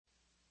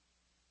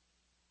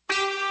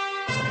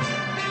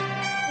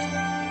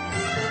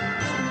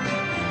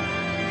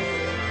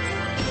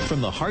From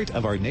the heart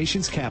of our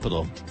nation's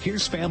capital,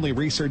 here's Family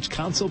Research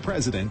Council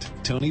President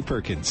Tony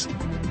Perkins.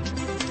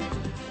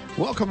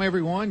 Welcome,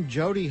 everyone.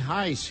 Jody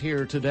Heiss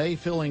here today,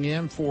 filling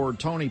in for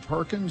Tony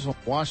Perkins on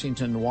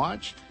Washington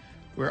Watch.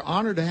 We're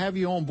honored to have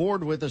you on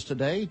board with us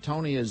today.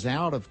 Tony is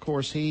out. Of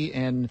course, he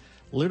and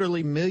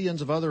literally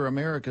millions of other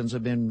Americans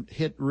have been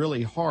hit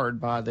really hard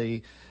by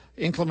the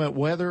inclement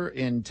weather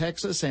in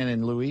Texas and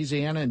in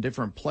Louisiana and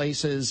different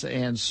places.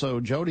 And so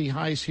Jody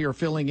Heiss here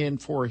filling in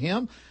for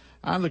him.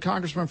 I'm the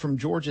congressman from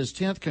Georgia's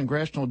 10th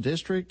Congressional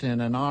District,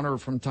 and an honor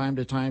from time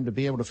to time to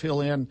be able to fill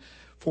in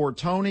for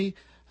Tony.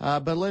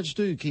 But let's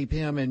do keep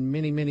him and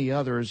many, many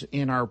others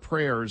in our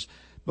prayers.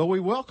 But we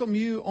welcome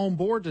you on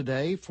board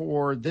today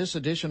for this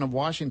edition of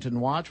Washington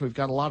Watch. We've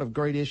got a lot of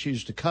great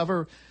issues to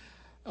cover.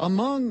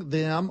 Among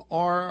them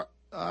are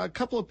a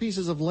couple of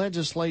pieces of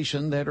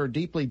legislation that are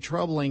deeply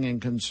troubling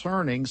and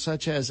concerning,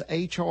 such as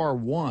H.R.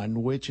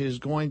 1, which is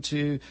going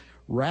to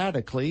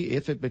radically,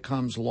 if it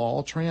becomes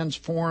law,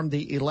 transform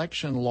the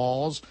election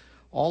laws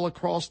all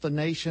across the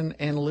nation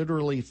and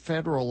literally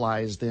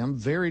federalize them.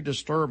 Very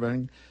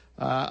disturbing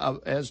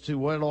as to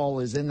what all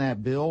is in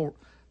that bill.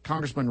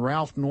 Congressman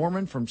Ralph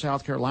Norman from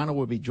South Carolina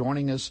will be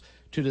joining us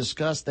to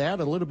discuss that.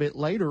 A little bit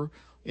later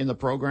in the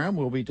program,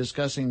 we'll be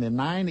discussing the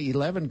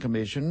 9/11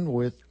 Commission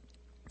with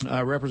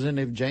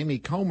Representative Jamie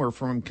Comer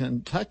from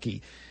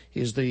Kentucky.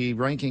 He's the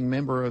ranking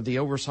member of the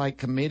Oversight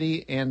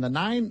Committee, and the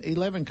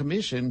 9/11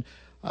 Commission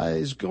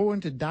is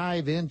going to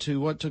dive into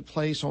what took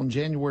place on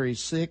January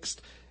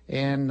 6th.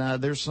 And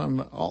there's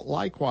some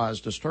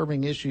likewise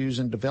disturbing issues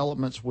and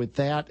developments with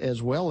that,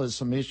 as well as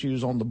some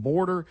issues on the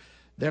border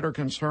that are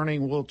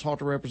concerning. We'll talk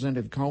to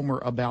Representative Comer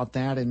about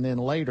that. And then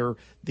later,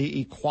 the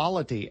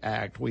Equality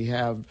Act. We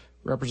have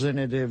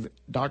Representative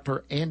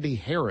Dr. Andy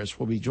Harris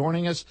will be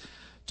joining us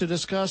to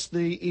discuss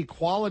the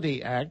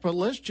Equality Act. But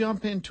let's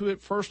jump into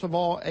it. First of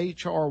all,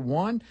 H.R.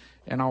 1.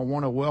 And I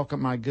want to welcome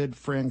my good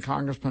friend,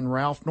 Congressman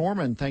Ralph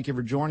Norman. Thank you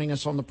for joining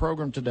us on the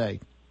program today.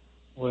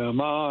 Well,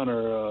 my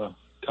honor,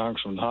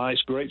 Congressman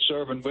Heiss, great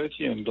serving with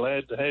you, and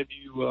glad to have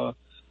you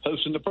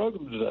hosting the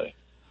program today.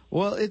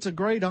 Well, it's a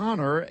great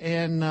honor.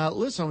 And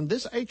listen,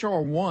 this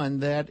H.R. 1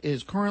 that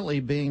is currently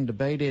being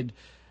debated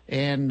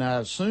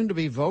and soon to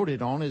be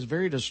voted on is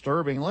very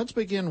disturbing. Let's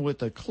begin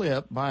with a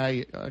clip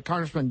by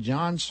Congressman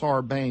John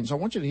Sarbanes. I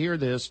want you to hear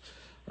this,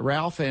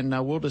 Ralph, and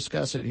we'll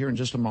discuss it here in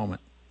just a moment.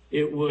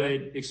 It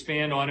would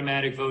expand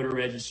automatic voter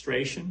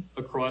registration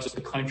across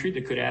the country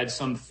that could add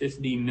some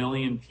 50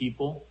 million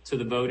people to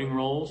the voting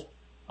rolls.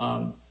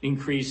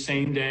 Increase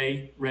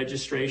same-day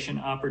registration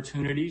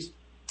opportunities,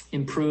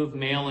 improve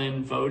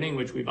mail-in voting,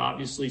 which we've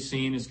obviously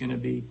seen is going to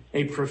be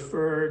a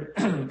preferred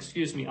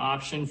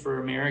option for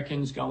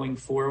Americans going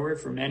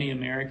forward, for many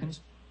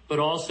Americans, but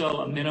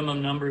also a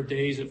minimum number of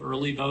days of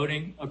early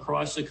voting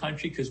across the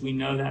country, because we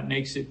know that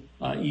makes it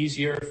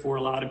easier for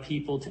a lot of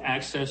people to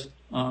access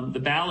the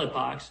ballot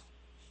box.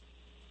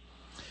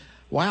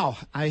 Wow,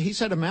 he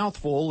said a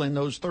mouthful in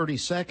those 30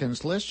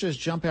 seconds. Let's just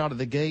jump out of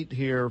the gate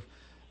here.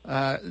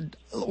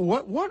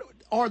 What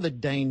are the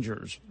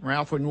dangers,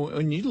 Ralph,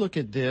 when you look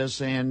at this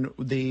and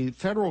the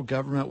federal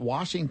government,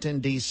 Washington,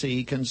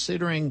 D.C.,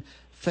 considering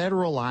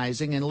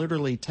federalizing and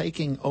literally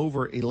taking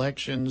over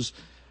elections?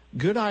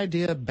 Good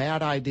idea,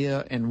 bad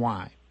idea, and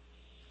why?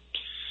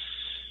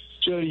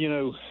 Joe, you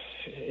know,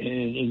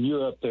 and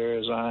you're up there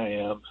as I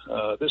am.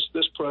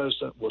 This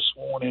president was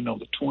sworn in on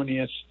the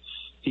 20th.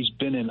 He's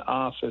been in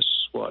office,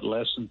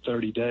 less than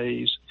 30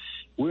 days.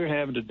 We're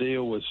having to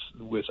deal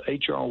with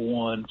H.R.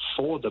 1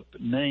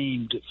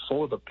 named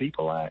for the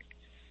People Act.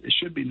 It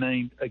should be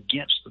named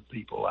Against the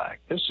People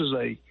Act. This is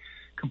a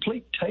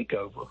complete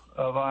takeover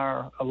of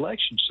our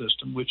election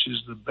system, which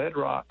is the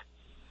bedrock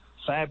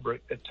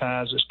fabric that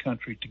ties this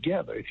country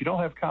together. If you don't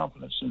have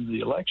confidence in the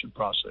election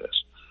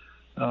process,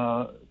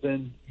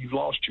 then you've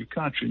lost your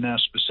country. Now,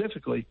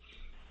 specifically,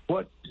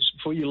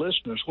 for your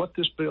listeners, what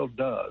this bill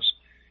does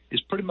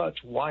is pretty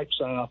much wipes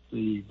out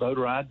the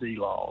voter ID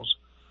laws.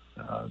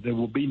 There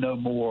will be no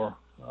more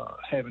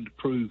having to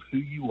prove who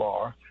you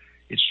are.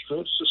 It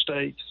strips the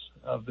states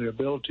of their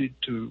ability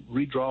to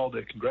redraw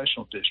their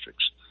congressional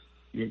districts.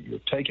 You're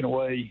taking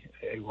away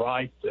a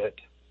right that,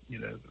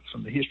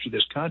 from the history of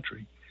this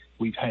country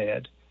we've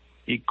had.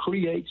 It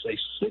creates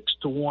a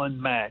 6-to-1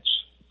 match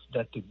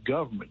that the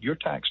government, your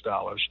tax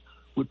dollars,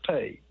 would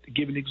pay. To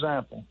give an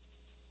example,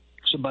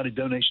 somebody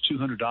donates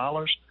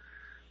 $200,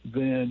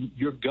 then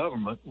your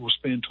government will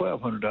spend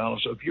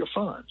 $1,200 of your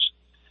funds.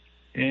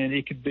 And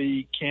it could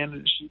be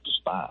candidates you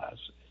despise.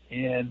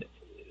 And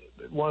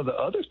one of the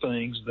other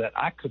things that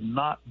I could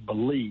not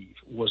believe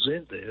was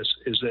in this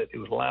is that it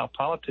would allow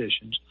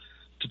politicians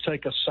to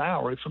take a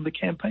salary from the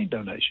campaign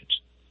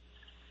donations.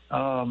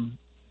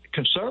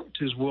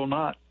 Conservatives will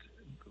not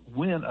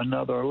win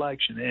another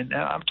election. And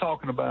now I'm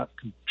talking about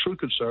true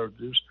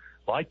conservatives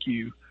like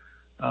you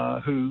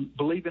who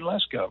believe in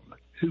less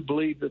government, who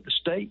believe that the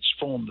states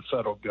form the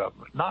federal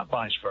government, not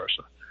vice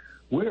versa.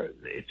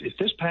 If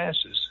this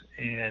passes,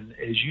 and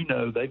as you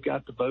know, they've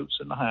got the votes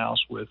in the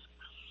House with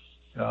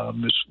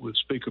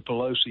Speaker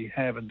Pelosi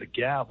having the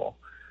gavel,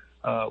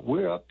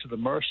 we're up to the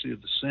mercy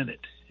of the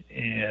Senate,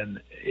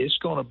 and it's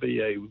going to be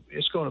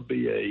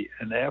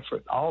an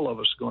effort all of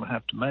us are going to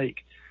have to make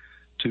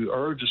to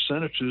urge the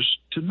senators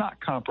to not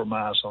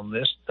compromise on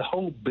this. The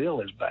whole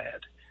bill is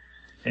bad,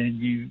 and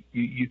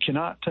you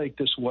cannot take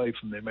this away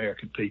from the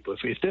American people.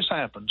 If this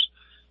happens,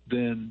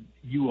 then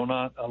you will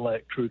not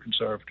elect true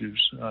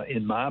conservatives,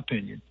 in my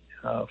opinion,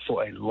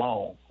 for a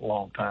long,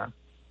 long time.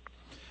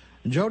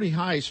 Jody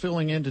Hice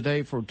filling in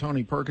today for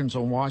Tony Perkins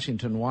on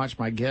Washington Watch.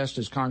 My guest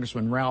is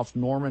Congressman Ralph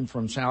Norman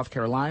from South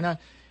Carolina.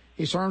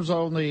 He serves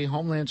on the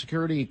Homeland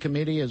Security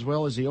Committee as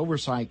well as the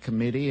Oversight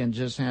Committee and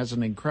just has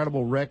an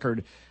incredible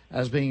record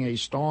as being a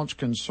staunch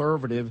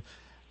conservative.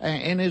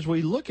 And as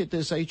we look at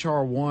this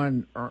H.R.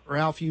 1,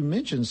 Ralph, you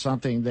mentioned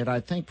something that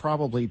I think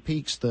probably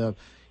piques the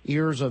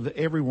ears of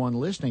everyone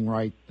listening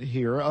right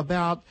here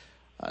about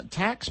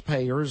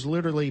taxpayers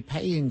literally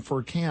paying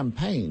for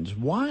campaigns.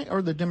 Why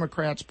are the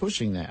Democrats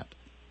pushing that?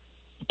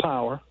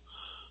 Power.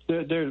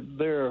 They're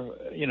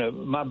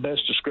my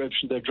best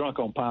description, they're drunk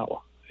on power.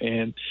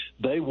 And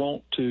they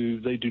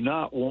do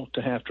not want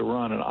to have to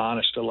run an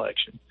honest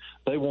election.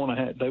 They want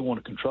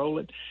to control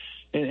it.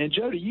 And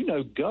Jody,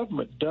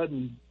 government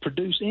doesn't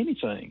produce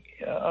anything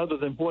other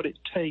than what it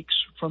takes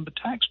from the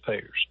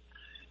taxpayers.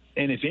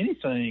 And if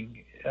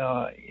anything,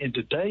 in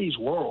today's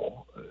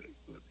world,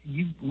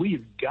 we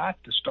have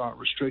got to start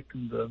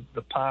restricting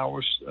the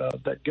powers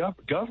that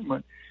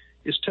government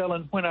is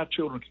telling when our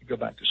children can go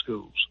back to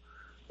schools.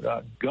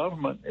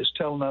 Government is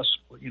telling us,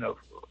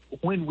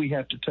 when we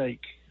have to take,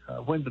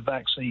 when the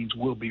vaccines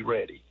will be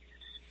ready.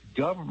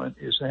 Government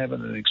is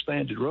having an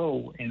expanded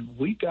role, and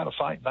we've got to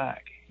fight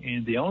back.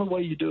 And the only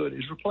way you do it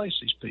is replace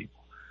these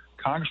people.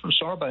 Congressman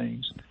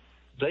Sarbanes,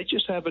 they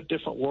just have a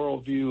different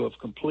worldview of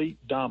complete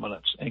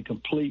dominance and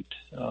complete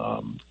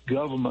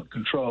government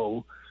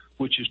control,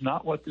 which is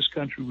not what this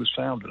country was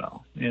founded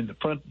on. And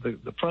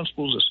the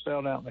principles are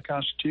spelled out in the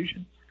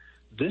Constitution.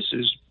 This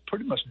is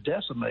pretty much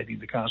decimating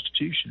the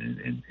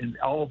Constitution and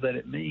all that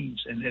it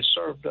means, and it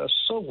served us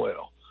so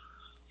well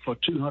for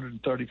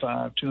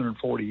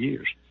 240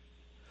 years.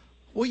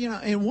 Well,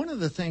 and one of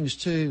the things,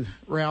 too,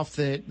 Ralph,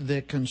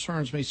 that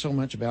concerns me so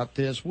much about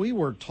this, we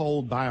were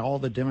told by all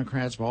the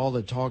Democrats, by all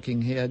the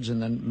talking heads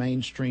in the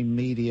mainstream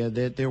media,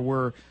 that there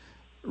were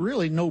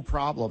really no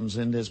problems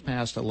in this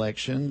past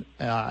election,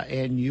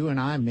 and you and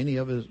I, many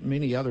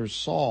others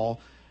saw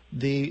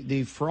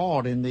the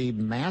fraud and the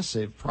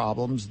massive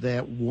problems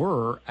that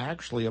were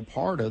actually a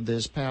part of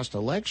this past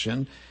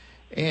election,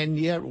 and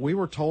yet we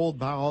were told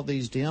by all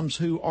these Dems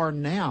who are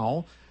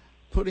now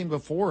putting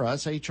before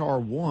us H.R.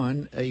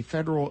 1, a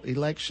federal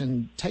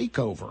election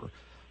takeover.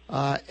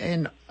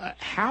 And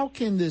how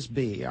can this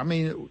be? I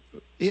mean,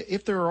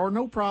 if there are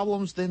no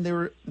problems, then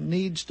there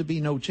needs to be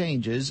no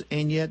changes.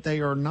 And yet they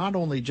are not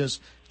only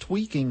just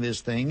tweaking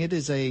this thing, it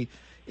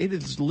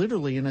is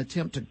literally an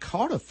attempt to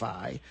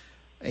codify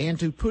and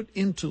to put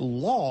into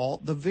law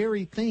the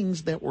very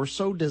things that were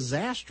so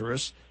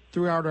disastrous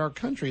throughout our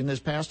country in this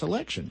past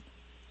election.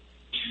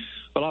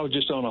 Well, I was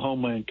just on a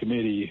Homeland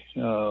Committee,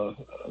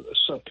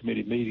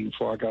 subcommittee meeting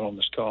before I got on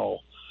this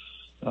call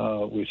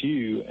with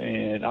you,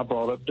 and I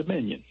brought up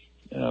Dominion,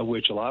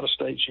 which a lot of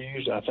states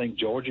used. I think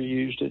Georgia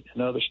used it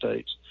and other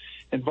states,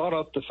 and brought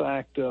up the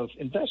fact of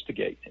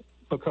investigating it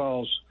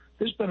because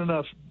there's been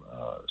enough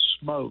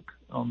smoke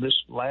on this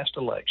last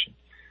election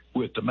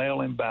with the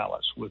mail-in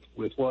ballots, with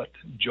what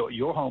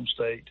your home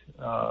state,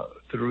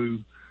 through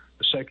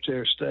the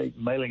Secretary of State,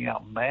 mailing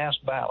out mass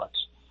ballots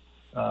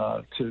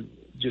to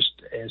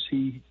just as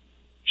he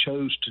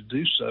chose to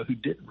do so, who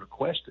didn't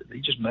request it.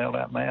 He just mailed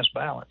out mass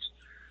ballots.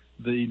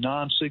 The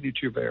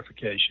non-signature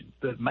verification,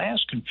 the mass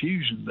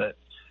confusion that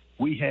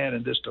we had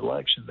in this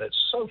election that's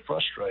so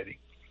frustrating.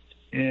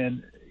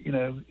 And,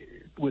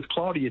 with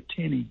Claudia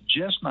Tenney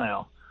just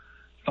now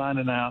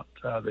finding out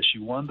that she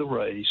won the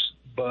race,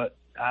 but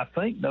I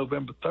think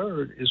November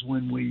 3rd is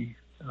when we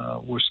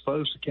were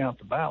supposed to count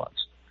the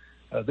ballots.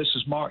 This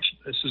is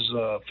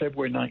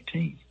February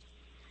 19th.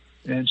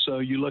 And so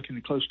you're looking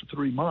at close to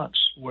 3 months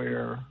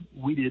where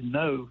we didn't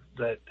know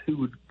that who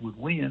would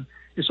win.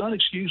 It's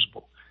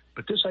unexcusable.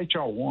 But this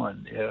H.R.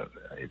 1,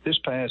 if this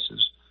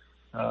passes,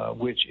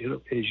 which,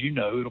 as you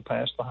know, it'll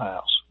pass the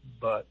House,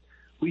 but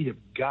we have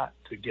got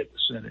to get the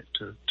Senate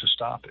to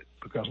stop it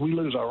because we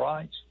lose our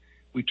rights.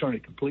 We turn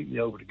it completely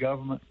over to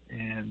government,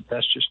 and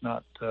that's just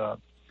not how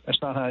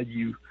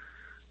you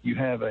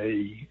have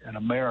an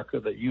America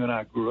that you and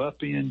I grew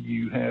up in.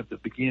 You have the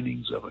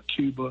beginnings of a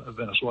Cuba, a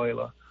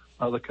Venezuela,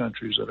 other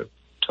countries that are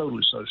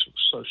totally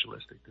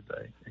socialistic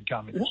today and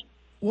communist.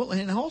 Well,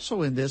 and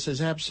also in this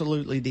is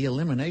absolutely the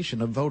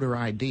elimination of voter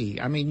ID.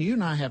 I mean, you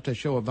and I have to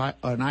show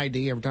an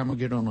ID every time we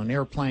get on an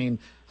airplane,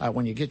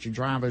 when you get your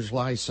driver's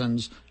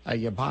license,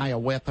 you buy a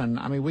weapon.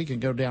 I mean, we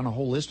can go down a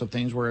whole list of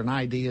things where an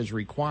ID is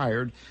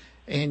required.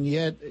 And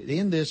yet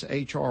in this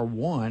H.R.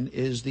 1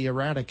 is the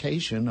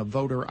eradication of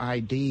voter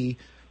ID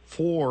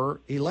for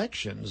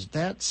elections.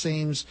 That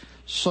seems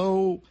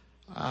so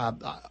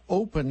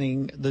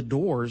opening the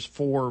doors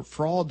for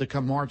fraud to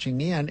come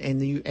marching in,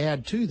 and you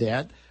add to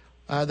that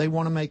They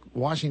want to make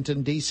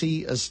Washington,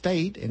 D.C. a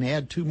state and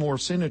add 2 more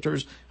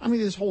senators. I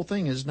mean, this whole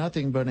thing is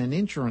nothing but an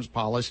insurance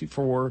policy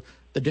for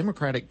the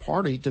Democratic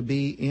Party to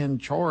be in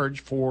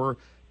charge for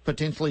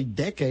potentially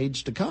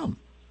decades to come.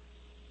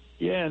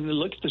 Yeah, and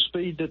look at the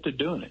speed that they're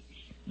doing it.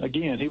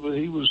 Again, he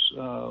was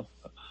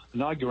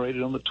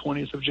inaugurated on the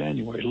 20th of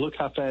January. Look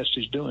how fast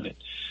he's doing it.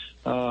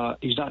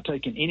 He's not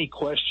taking any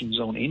questions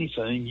on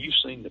anything. You've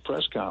seen the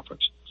press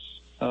conference.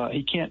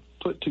 He can't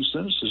put 2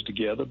 sentences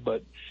together,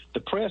 but the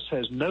press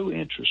has no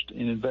interest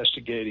in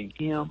investigating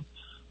him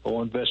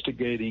or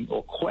investigating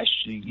or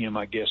questioning him,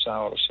 I guess I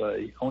ought to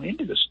say, on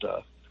any of this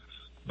stuff.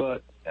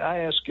 But I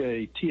asked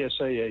a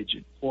TSA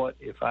agent, what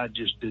if I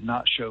just did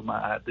not show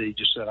my ID,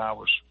 just said I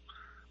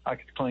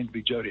could claim to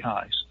be Jody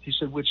Heiss. He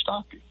said, we'd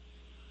stop you.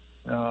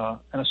 And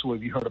I said, well,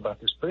 have you heard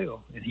about this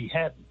bill? And he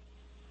hadn't.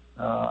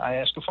 I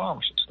asked a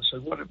pharmacist. I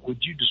said, would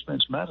you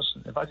dispense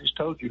medicine if I just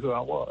told you who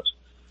I was?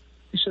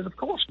 He said, of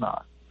course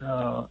not.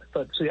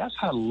 But see, that's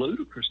how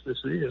ludicrous this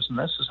is, and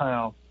this is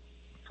how,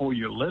 for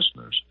your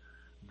listeners,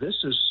 this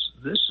is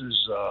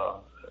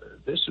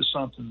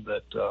something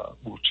that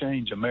will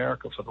change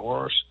America for the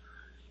worse.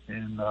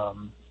 And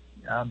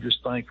I'm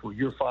just thankful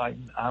you're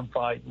fighting, I'm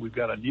fighting. We've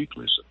got a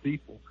nucleus of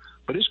people,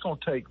 but it's going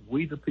to take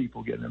we the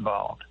people getting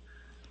involved,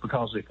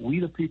 because if we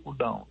the people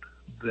don't,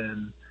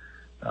 then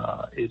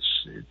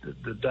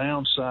the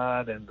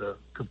downside and the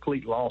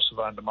complete loss of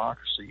our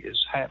democracy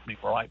is happening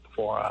right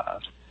before our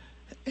eyes.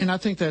 And I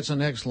think that's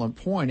an excellent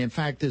point. In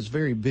fact, this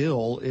very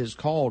bill is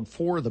called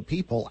For the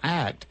People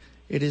Act.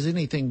 It is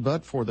anything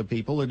but for the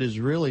people. It is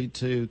really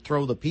to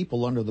throw the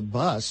people under the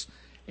bus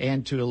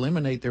and to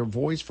eliminate their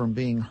voice from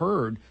being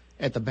heard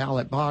at the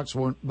ballot box.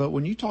 But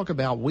when you talk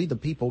about we the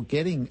people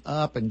getting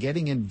up and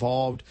getting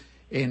involved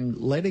and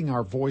letting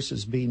our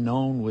voices be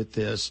known with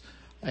this,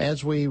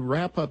 as we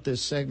wrap up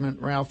this segment,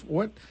 Ralph,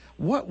 what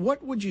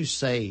would you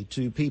say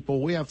to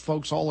people? We have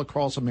folks all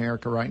across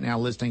America right now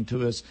listening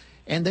to us,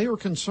 and they are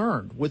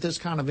concerned with this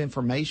kind of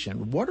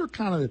information. What are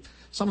kind of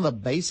some of the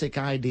basic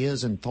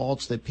ideas and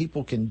thoughts that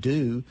people can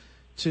do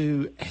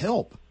to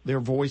help their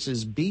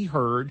voices be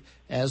heard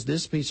as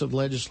this piece of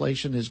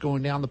legislation is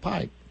going down the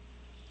pipe?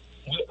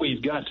 What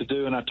we've got to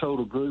do, and I told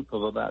a group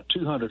of about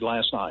 200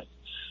 last night,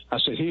 I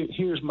said,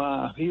 here's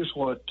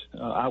what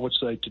I wowould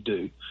say to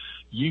do.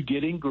 You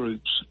get in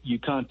groups, you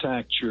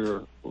contact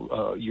your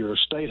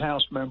state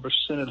house members,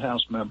 Senate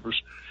house members,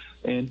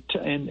 and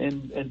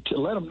to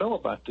let them know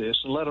about this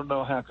and let them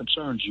know how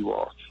concerned you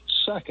are.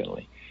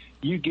 Secondly,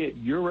 you get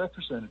your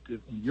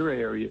representative in your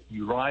area,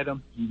 you write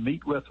them, you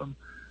meet with them.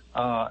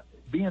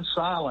 Being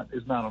silent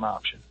is not an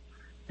option.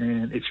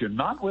 And if you're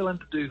not willing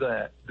to do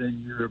that,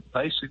 then you're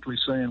basically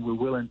saying we're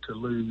willing to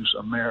lose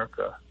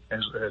America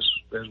as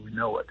we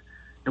know it.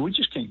 And we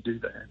just can't do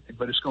that.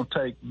 But it's going to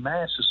take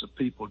masses of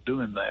people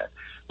doing that.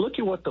 Look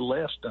at what the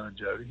left's done,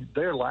 Jody.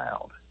 They're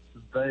loud.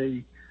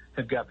 They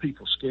have got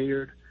people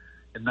scared.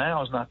 And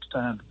now is not the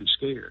time to be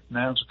scared.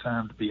 Now is the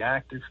time to be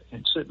active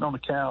and sitting on the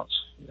couch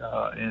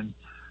and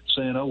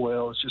saying, oh,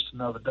 well, it's just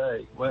another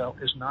day. Well,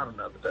 it's not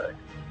another day.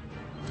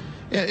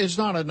 Yeah, it's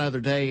not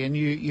another day. And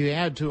you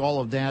add to all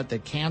of that the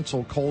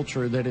cancel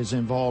culture that is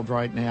involved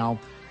right now.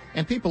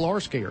 And people are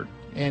scared.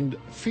 And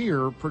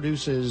fear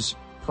produces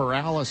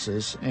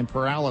paralysis, and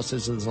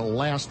paralysis is the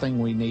last thing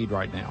we need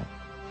right now.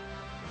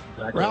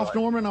 Exactly. Ralph right.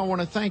 Norman, I want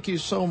to thank you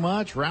so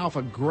much. Ralph,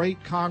 a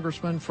great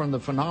congressman from the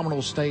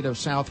phenomenal state of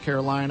South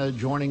Carolina,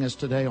 joining us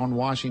today on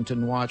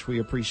Washington Watch. We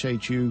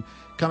appreciate you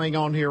coming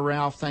on here,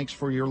 Ralph. Thanks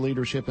for your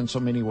leadership in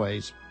so many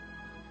ways.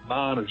 My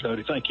honor,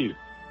 Jody. Thank you.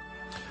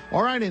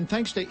 All right, and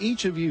thanks to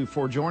each of you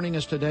for joining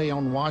us today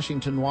on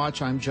Washington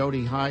Watch. I'm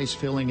Jody Heiss,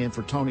 filling in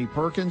for Tony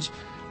Perkins.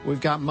 We've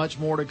got much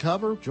more to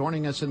cover.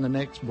 Joining us in the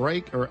next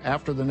break, or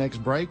after the next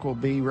break, will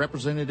be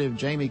Representative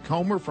Jamie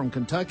Comer from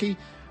Kentucky.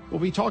 We'll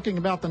be talking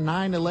about the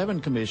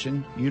 9/11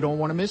 Commission. You don't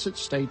want to miss it.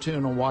 Stay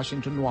tuned on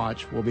Washington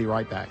Watch. We'll be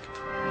right back.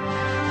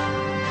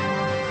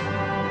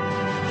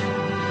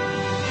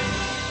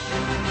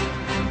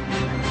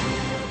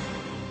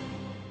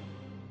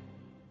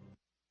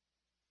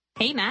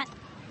 Hey, Matt.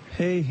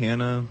 Hey,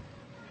 Hannah.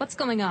 What's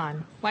going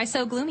on? Why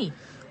so gloomy?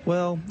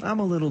 Well, I'm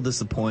a little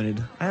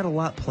disappointed. I had a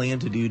lot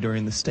planned to do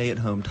during the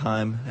stay-at-home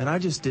time, and I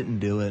just didn't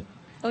do it.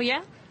 Oh,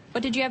 yeah?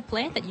 What did you have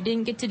planned that you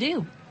didn't get to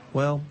do?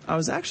 Well, I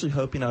was actually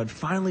hoping I would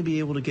finally be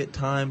able to get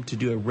time to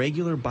do a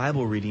regular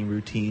Bible reading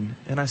routine,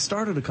 and I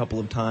started a couple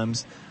of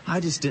times. I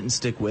just didn't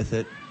stick with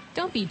it.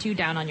 Don't be too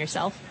down on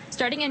yourself.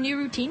 Starting a new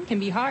routine can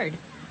be hard,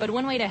 but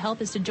one way to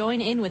help is to join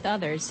in with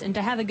others and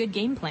to have a good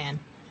game plan.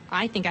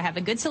 I think I have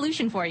a good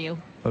solution for you.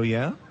 Oh,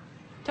 yeah?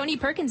 Tony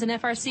Perkins and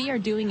FRC are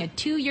doing a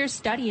 2-year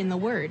study in the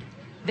Word.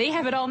 They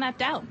have it all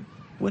mapped out.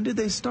 When did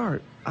they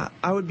start?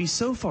 I would be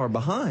so far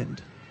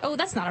behind. Oh,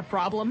 that's not a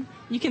problem.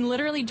 You can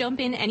literally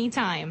jump in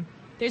anytime.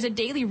 There's a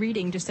daily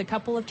reading, just a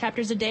couple of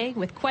chapters a day,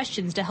 with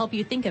questions to help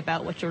you think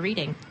about what you're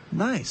reading.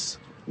 Nice.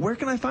 Where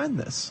can I find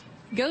this?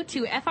 Go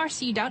to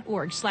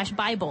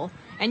frc.org/Bible,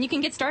 and you can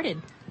get started.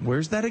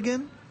 Where's that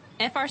again?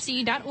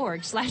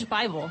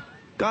 frc.org/Bible.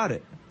 Got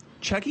it.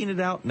 Checking it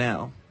out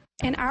now.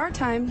 In our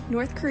time,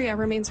 North Korea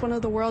remains one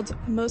of the world's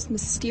most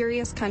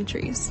mysterious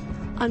countries.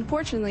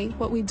 Unfortunately,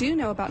 what we do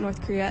know about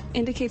North Korea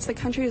indicates the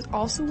country is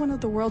also one of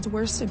the world's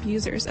worst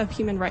abusers of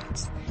human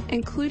rights,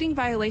 including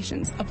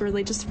violations of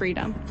religious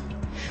freedom.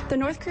 The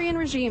North Korean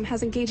regime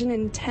has engaged in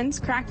an intense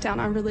crackdown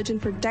on religion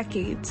for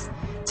decades.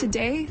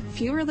 Today,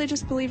 few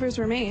religious believers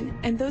remain,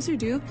 and those who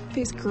do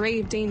face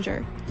grave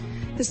danger.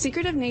 The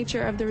secretive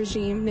nature of the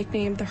regime,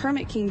 nicknamed the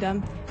Hermit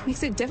Kingdom,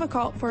 makes it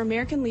difficult for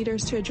American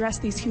leaders to address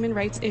these human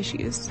rights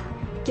issues.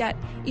 Yet,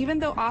 even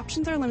though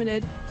options are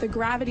limited, the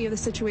gravity of the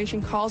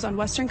situation calls on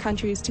Western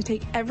countries to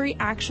take every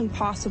action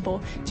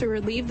possible to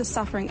relieve the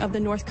suffering of the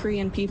North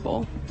Korean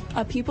people,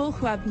 a people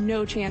who have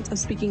no chance of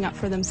speaking up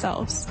for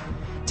themselves.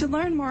 To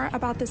learn more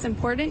about this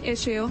important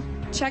issue,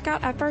 check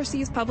out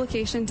FRC's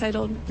publication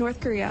titled North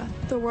Korea,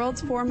 the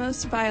World's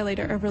Foremost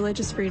Violator of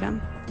Religious Freedom.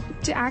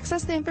 To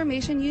access the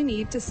information you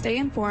need to stay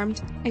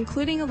informed,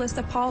 including a list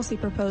of policy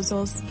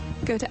proposals,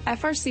 go to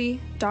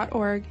frc.org/North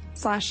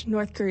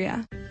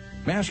Korea.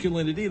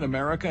 Masculinity in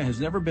America has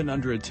never been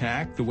under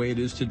attack the way it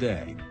is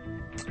today.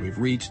 We've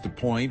reached the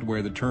point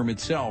where the term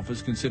itself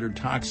is considered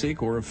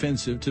toxic or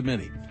offensive to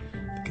many.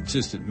 The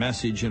consistent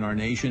message in our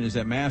nation is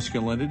that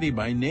masculinity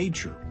by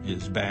nature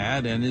is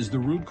bad and is the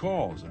root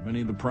cause of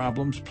many of the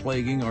problems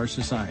plaguing our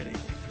society.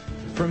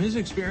 From his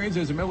experience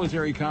as a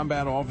military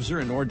combat officer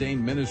and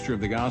ordained minister of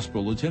the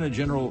gospel, Lieutenant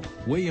General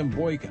William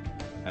Boykin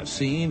has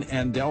seen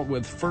and dealt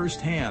with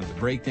firsthand the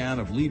breakdown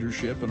of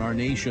leadership in our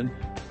nation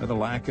by the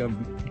lack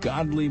of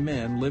godly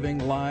men living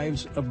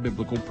lives of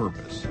biblical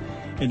purpose.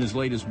 In his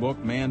latest book,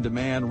 Man to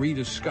Man,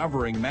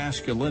 Rediscovering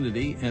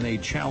Masculinity in a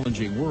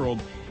Challenging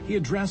World, he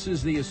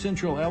addresses the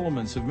essential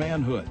elements of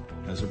manhood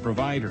as a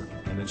provider,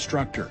 an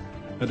instructor,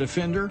 a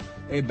defender,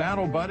 a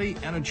battle buddy,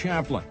 and a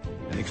chaplain,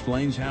 and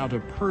explains how to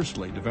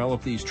personally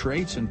develop these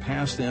traits and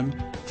pass them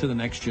to the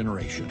next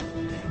generation.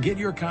 Get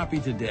your copy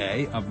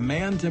today of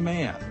Man to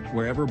Man,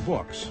 wherever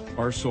books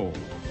are sold.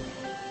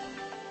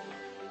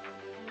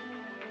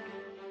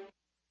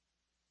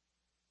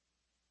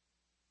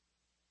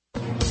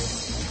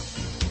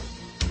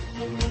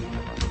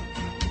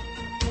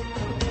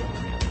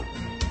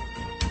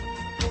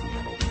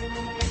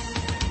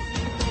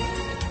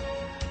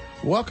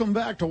 Welcome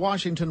back to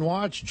Washington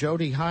Watch.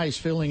 Jody Heiss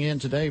filling in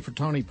today for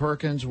Tony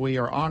Perkins. We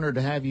are honored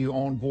to have you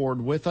on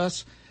board with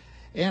us.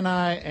 And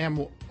I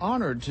am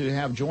honored to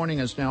have joining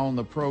us now on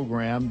the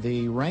program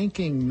the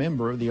ranking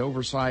member of the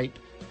Oversight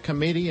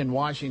Committee in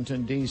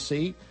Washington,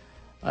 D.C.,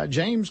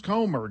 James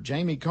Comer.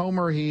 Jamie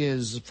Comer, he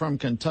is from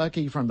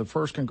Kentucky, from the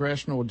 1st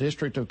Congressional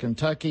District of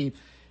Kentucky.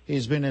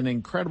 He's been an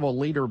incredible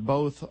leader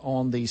both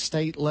on the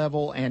state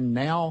level and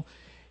now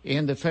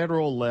in the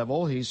federal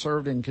level. He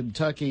served in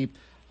Kentucky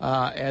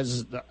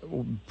as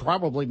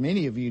probably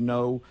many of you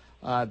know,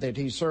 that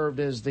he served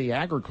as the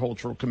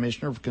Agricultural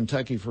Commissioner of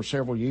Kentucky for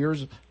several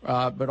years,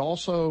 but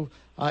also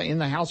in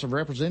the House of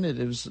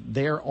Representatives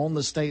there on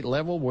the state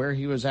level, where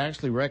he was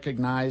actually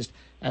recognized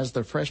as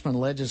the Freshman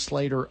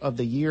Legislator of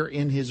the Year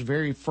in his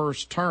very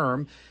first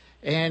term.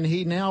 And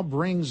he now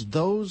brings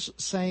those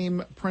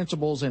same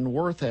principles and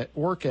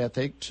work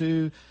ethic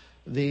to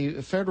the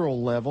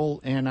federal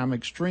level, and I'm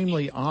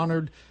extremely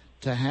honored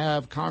to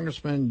have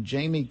Congressman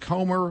Jamie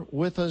Comer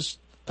with us.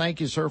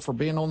 Thank you, sir, for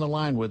being on the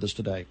line with us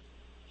today.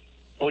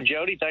 Well,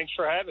 Jody, thanks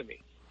for having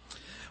me.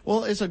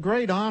 Well, it's a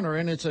great honor,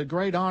 and it's a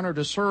great honor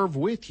to serve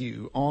with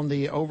you on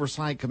the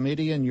Oversight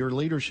Committee, and your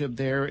leadership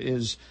there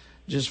is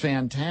just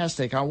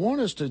fantastic. I want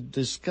us to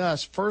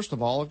discuss, first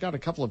of all, I've got a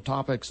couple of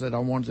topics that I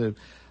want to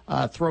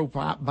throw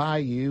by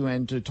you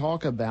and to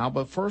talk about.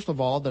 But first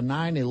of all, the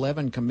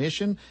 9/11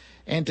 Commission.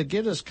 And to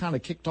get us kind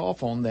of kicked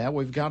off on that,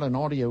 we've got an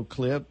audio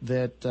clip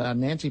that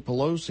Nancy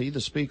Pelosi, the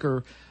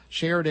Speaker,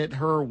 shared at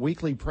her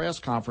weekly press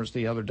conference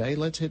the other day.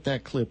 Let's hit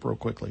that clip real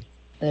quickly.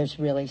 There's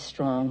really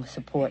strong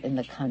support in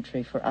the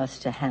country for us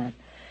to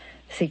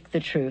seek the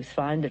truth,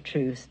 find the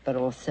truth, but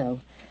also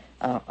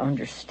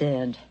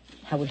understand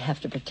how we have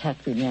to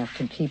protect the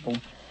American people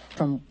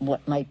from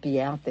what might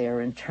be out there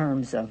in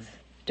terms of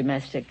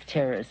domestic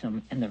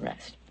terrorism and the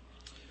rest.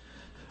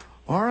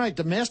 All right,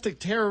 domestic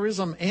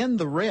terrorism and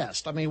the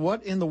rest. I mean,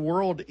 what in the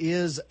world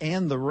is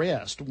and the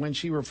rest when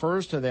she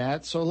refers to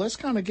that? So let's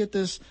kind of get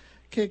this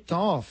kicked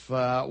off.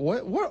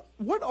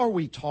 What are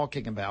we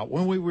talking about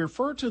when we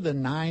refer to the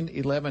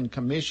 9/11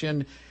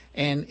 Commission,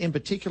 and in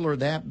particular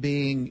that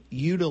being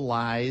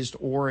utilized,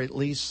 or at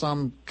least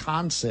some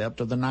concept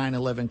of the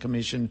 9/11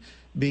 Commission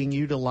being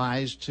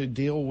utilized to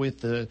deal with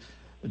the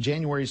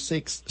January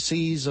 6th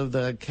siege of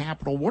the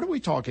Capitol? What are we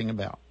talking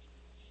about?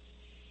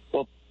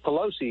 Well,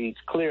 Pelosi's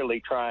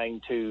clearly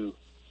trying to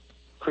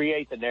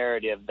create the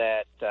narrative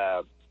that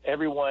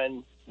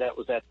everyone that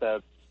was at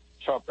the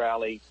Trump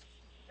rally,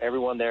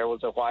 everyone there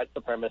was a white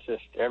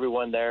supremacist.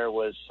 Everyone there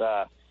was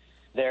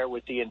there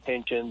with the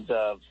intentions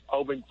of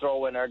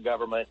overthrowing our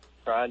government,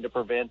 trying to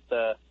prevent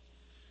the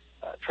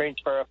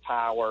transfer of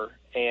power,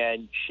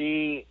 and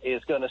she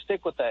is going to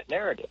stick with that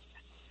narrative.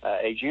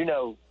 As you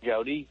know,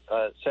 Jody,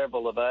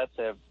 several of us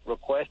have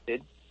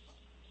requested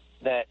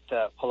that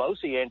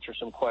Pelosi answer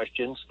some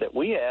questions that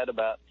we had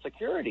about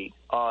security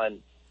on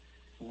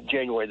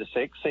January the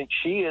 6th, since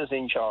she is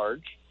in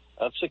charge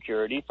of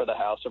security for the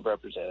House of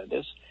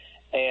Representatives,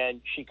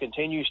 and she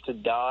continues to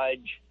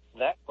dodge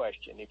that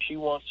question. If she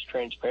wants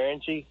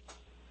transparency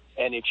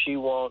and if she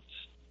wants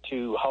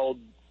to hold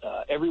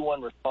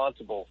everyone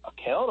responsible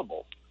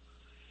accountable,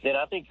 then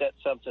I think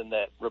that's something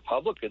that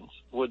Republicans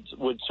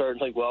would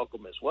certainly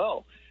welcome as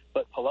well.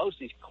 But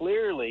Pelosi's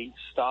clearly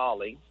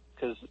stalling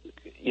because,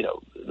 you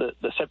know,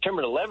 the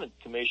September 11th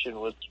Commission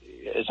was,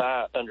 as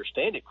I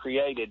understand it,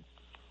 created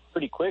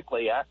pretty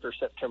quickly after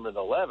September the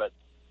 11th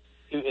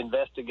to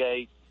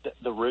investigate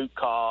the root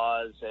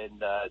cause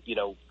and, you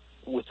know,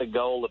 with the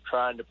goal of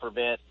trying to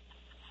prevent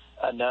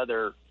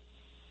another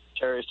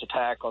terrorist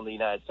attack on the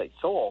United States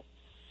soil.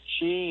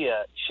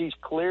 She's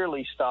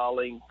clearly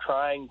stalling,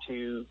 trying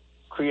to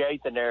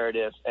create the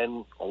narrative,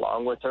 and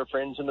along with her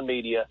friends in the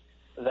media,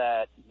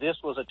 that this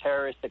was a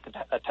terrorist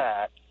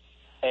attack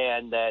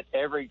and that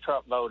every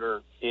Trump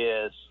voter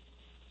is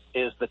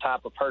the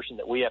type of person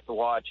that we have to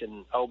watch.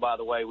 And, oh, by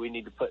the way, we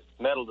need to put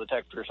metal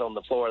detectors on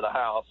the floor of the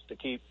House to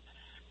keep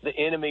the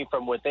enemy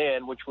from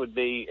within, which would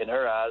be, in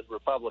her eyes,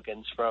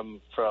 Republicans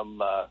from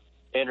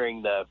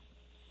entering the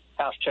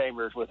House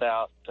chambers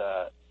without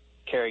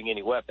carrying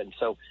any weapons.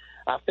 So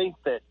I think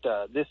that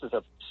this is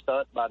a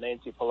stunt by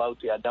Nancy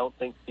Pelosi. I don't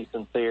think she's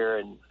sincere,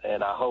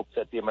 and I hope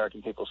that the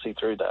American people see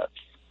through that.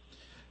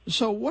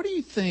 So what do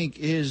you think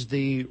is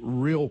the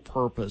real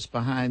purpose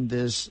behind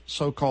this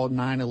so-called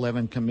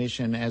 9/11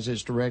 Commission as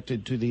it's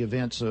directed to the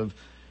events of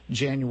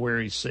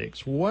January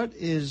 6th? What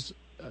is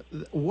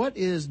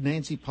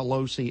Nancy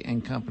Pelosi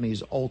and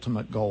company's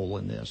ultimate goal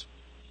in this?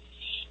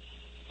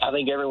 I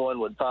think everyone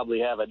would probably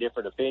have a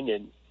different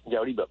opinion,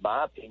 Jody, but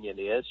my opinion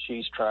is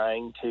she's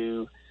trying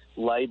to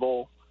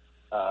label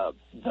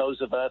those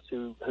of us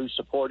who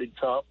supported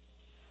Trump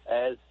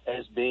as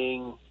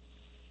being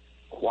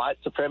white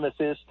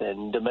supremacists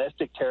and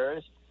domestic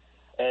terrorists,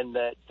 and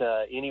that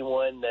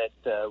anyone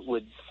that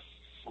would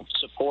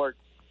support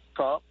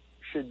Trump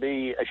should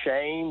be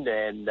ashamed.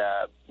 And,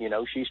 you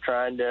know, she's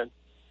trying to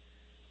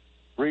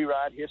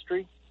rewrite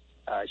history.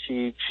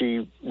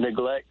 She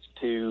neglects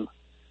to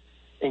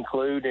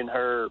include in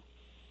her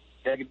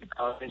negative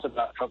comments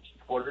about Trump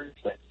supporters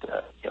that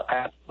you know,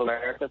 half of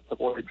America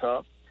supported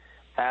Trump.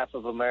 Half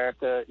of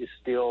America is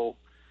still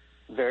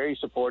very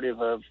supportive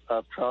of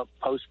Trump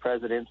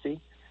post-presidency.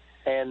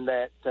 And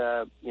that,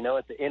 you know,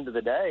 at the end of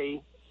the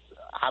day,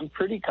 I'm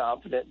pretty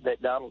confident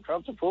that Donald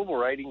Trump's approval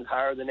rating is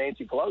higher than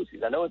Nancy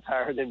Pelosi's. I know it's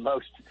higher than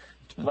most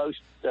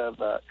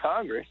of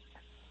Congress.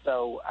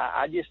 So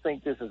I just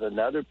think this is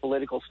another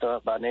political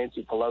stunt by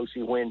Nancy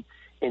Pelosi when,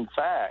 in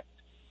fact,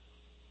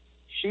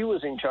 she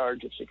was in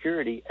charge of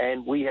security,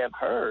 and we have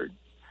heard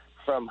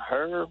from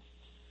her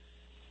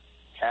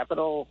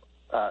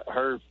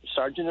her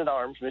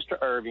Sergeant-at-Arms, Mr.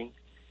 Irving,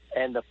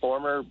 and the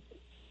former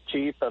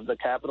chief of the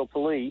Capitol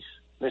Police,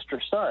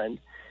 Mr. Sund,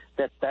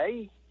 that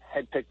they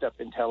had picked up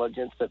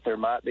intelligence that there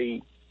might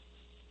be,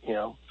 you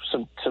know,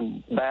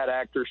 some bad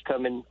actors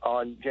coming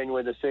on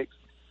January the 6th.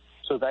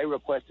 So they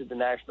requested the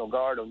National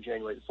Guard on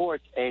January the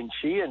 4th, and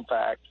she, in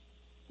fact,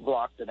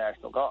 blocked the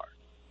National Guard,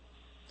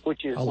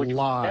 which was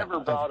never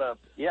brought up.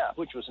 Yeah,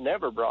 which was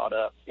never brought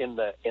up in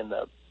the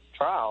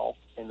trial,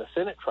 in the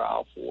Senate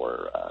trial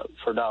for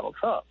Donald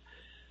Trump.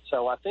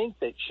 So I think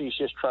that she's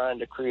just trying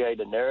to create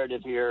a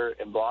narrative here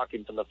and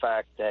blocking from the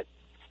fact that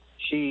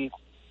she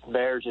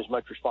bears as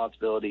much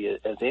responsibility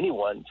as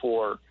anyone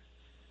for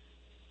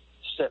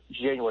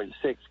January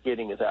the 6th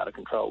getting as out of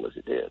control as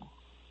it did.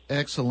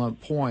 Excellent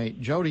point.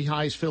 Jody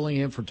Hice filling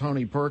in for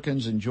Tony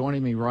Perkins, and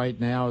joining me right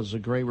now is a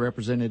great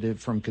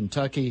representative from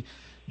Kentucky,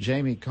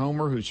 Jamie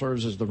Comer, who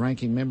serves as the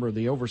ranking member of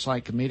the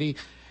Oversight Committee.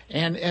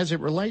 And as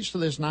it relates to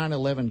this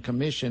 9/11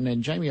 Commission,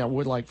 and Jamie, I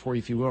would like for you,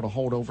 if you will, to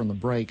hold over in the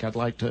break. I'd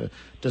like to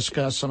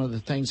discuss some of the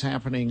things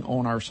happening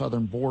on our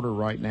southern border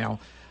right now.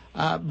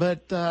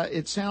 But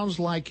it sounds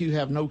like you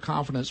have no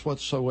confidence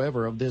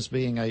whatsoever of this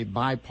being a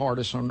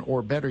bipartisan,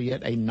 or better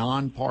yet, a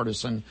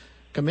nonpartisan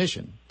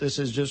commission. This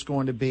is just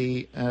going to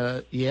be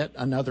yet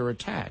another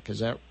attack. Is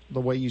that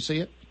the way you see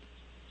it?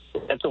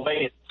 That's the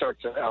way it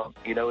starts out.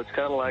 You know, it's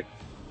kind of like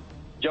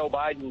Joe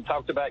Biden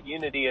talked about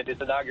unity at his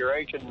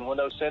inauguration, and when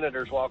those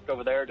senators walked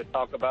over there to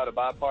talk about a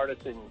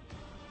bipartisan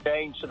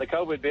change to the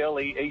COVID bill,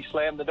 he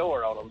slammed the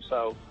door on them.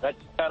 So that's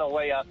kind of the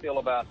way I feel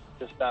about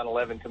this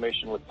 9/11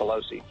 Commission with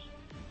Pelosi.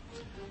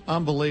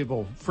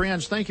 Unbelievable.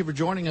 Friends, thank you for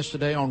joining us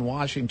today on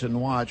Washington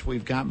Watch.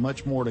 We've got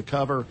much more to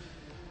cover.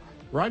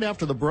 Right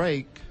after the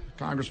break,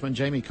 Congressman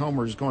Jamie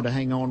Comer is going to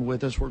hang on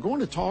with us. We're going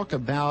to talk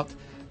about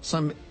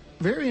some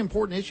very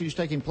important issues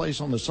taking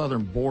place on the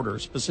southern border,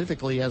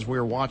 specifically as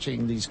we're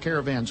watching these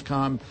caravans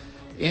come,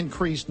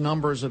 increased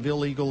numbers of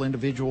illegal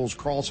individuals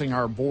crossing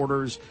our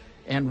borders,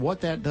 and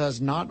what that does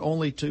not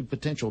only to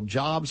potential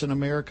jobs in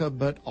America,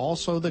 but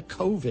also the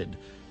COVID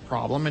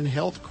problem and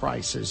health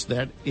crisis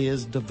that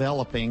is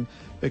developing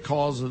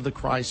because of the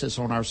crisis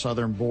on our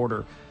southern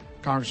border.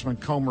 Congressman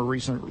Comer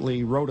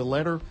recently wrote a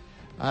letter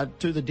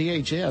to the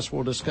DHS.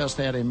 We'll discuss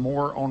that and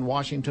more on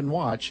Washington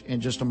Watch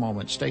in just a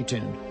moment. Stay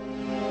tuned.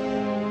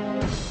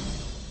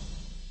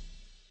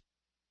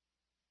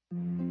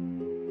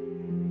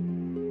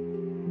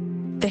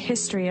 The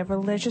history of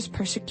religious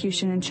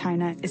persecution in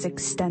China is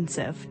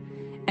extensive,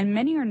 and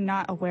many are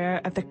not aware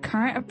of the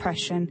current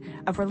oppression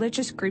of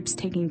religious groups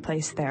taking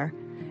place there.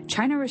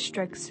 China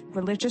restricts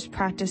religious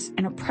practice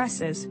and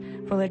oppresses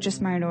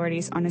religious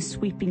minorities on a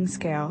sweeping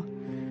scale.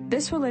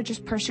 This religious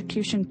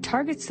persecution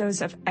targets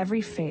those of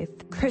every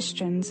faith.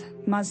 Christians,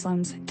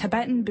 Muslims,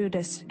 Tibetan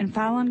Buddhists, and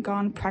Falun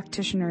Gong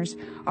practitioners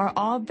are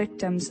all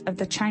victims of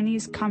the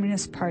Chinese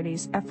Communist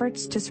Party's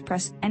efforts to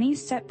suppress any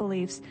set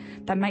beliefs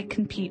that might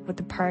compete with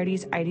the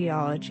party's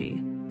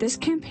ideology. This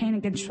campaign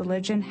against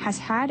religion has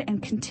had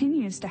and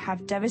continues to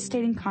have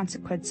devastating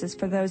consequences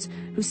for those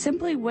who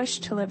simply wish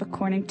to live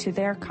according to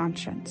their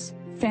conscience.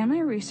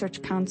 Family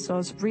Research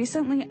Council's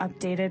recently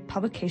updated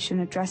publication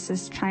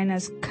addresses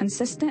China's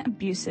consistent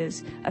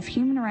abuses of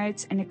human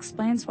rights and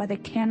explains why they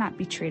cannot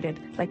be treated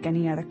like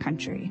any other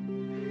country.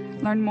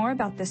 Learn more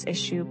about this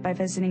issue by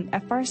visiting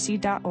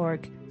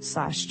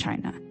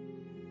frc.org/China.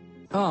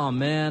 Oh,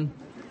 man.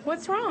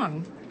 What's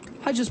wrong?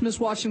 I just missed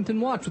Washington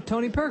Watch with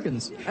Tony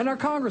Perkins, and our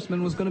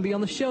congressman was going to be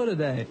on the show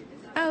today.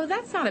 Oh,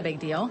 that's not a big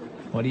deal.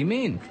 What do you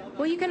mean?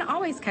 Well, you can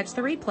always catch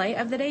the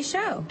replay of the day's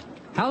show.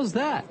 How's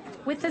that?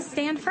 With the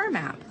Stand Firm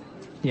app.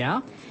 Yeah?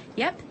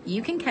 Yep,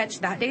 you can catch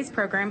that day's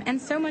program and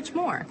so much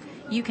more.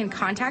 You can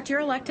contact your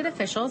elected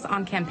officials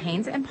on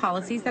campaigns and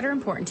policies that are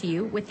important to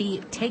you with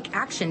the Take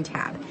Action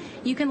tab.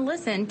 You can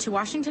listen to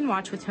Washington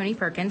Watch with Tony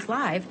Perkins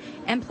live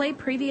and play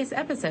previous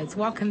episodes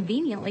while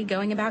conveniently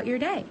going about your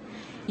day.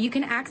 You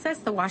can access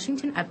the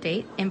Washington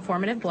Update,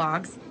 informative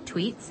blogs,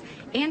 tweets,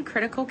 and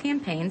critical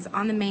campaigns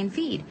on the main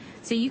feed,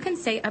 so you can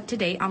stay up to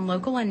date on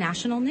local and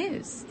national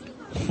news.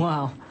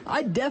 Wow,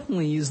 I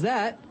definitely use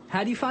that.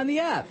 How do you find the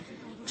app?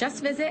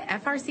 Just visit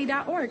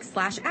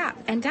frc.org/app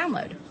and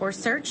download, or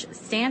search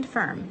Stand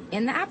Firm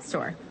in the App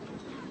Store.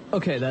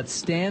 Okay, that's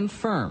Stand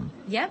Firm.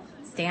 Yep,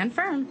 Stand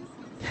Firm.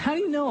 How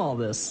do you know all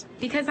this?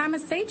 Because I'm a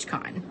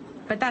SageCon,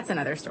 but that's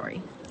another story.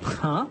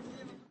 Huh?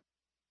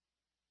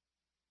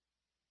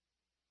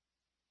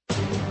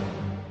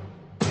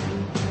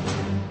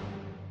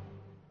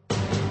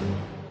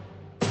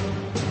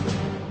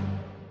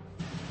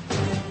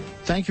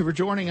 Thank you for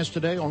joining us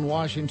today on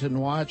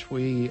Washington Watch.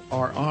 We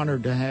are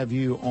honored to have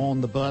you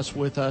on the bus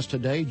with us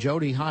today.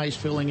 Jody Hice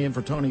filling in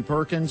for Tony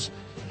Perkins.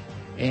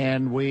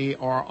 And we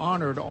are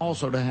honored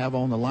also to have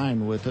on the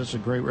line with us a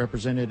great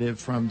representative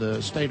from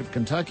the state of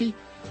Kentucky,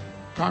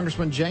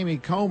 Congressman Jamie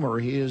Comer.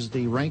 He is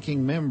the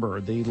ranking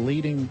member, the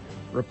leading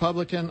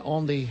Republican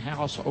on the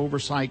House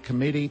Oversight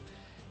Committee.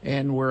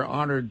 And we're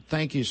honored.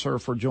 Thank you, sir,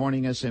 for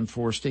joining us and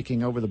for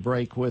sticking over the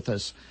break with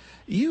us.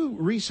 You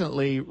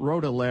recently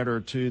wrote a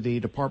letter to the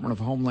Department of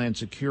Homeland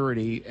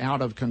Security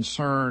out of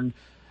concern,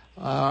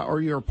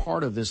 or you're a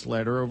part of this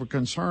letter, over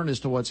concern as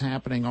to what's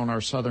happening on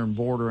our southern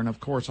border. And, of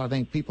course, I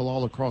think people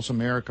all across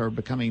America are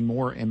becoming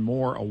more and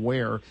more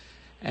aware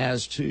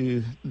as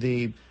to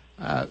the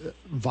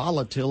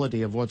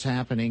volatility of what's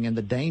happening and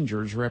the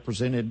dangers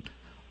represented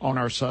on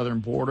our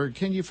southern border.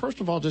 Can you,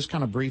 first of all, just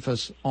kind of brief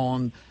us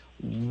on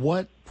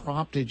what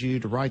prompted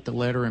you to write the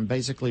letter and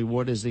basically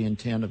what is the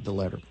intent of the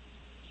letter?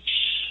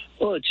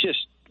 Well, it's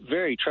just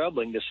very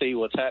troubling to see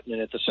what's happening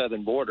at the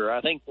southern border.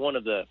 I think one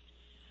of the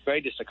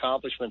greatest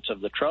accomplishments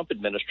of the Trump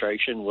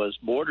administration was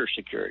border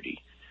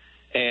security.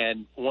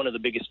 And one of the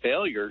biggest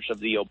failures of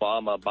the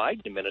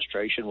Obama-Biden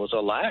administration was a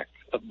lack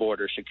of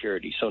border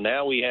security. So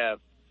now we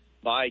have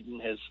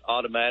Biden has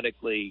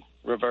automatically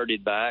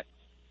reverted back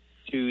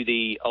to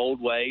the old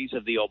ways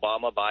of the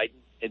Obama-Biden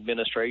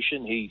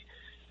administration. He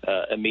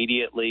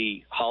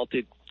immediately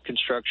halted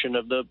construction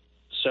of the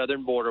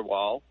southern border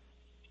wall.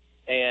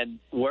 And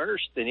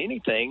worse than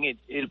anything,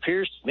 it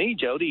appears to me,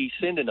 Jody, he's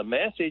sending a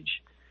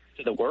message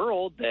to the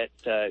world that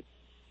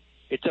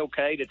it's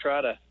okay to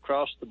try to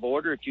cross the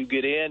border. If you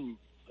get in,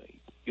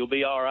 you'll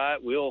be all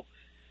right. We'll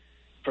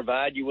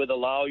provide you with a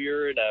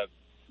lawyer and a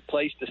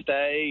place to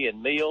stay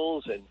and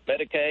meals and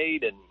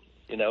Medicaid. And,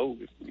 you know,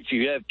 if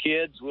you have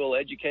kids, we'll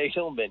educate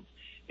them. And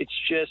it's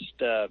just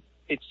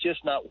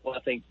not what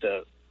I think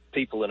the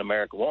people in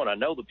America want. I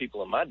know the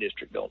people in my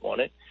district don't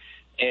want it.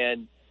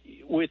 And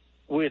with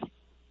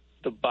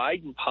the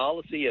Biden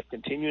policy of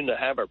continuing to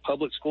have our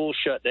public schools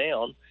shut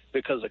down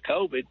because of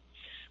COVID,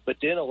 but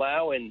then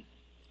allowing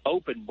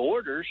open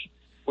borders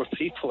where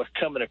people are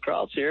coming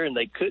across here and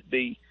they could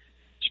be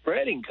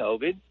spreading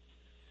COVID,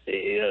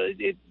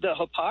 the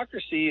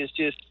hypocrisy is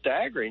just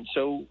staggering.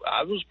 So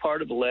I was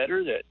part of a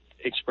letter that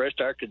expressed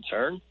our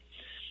concern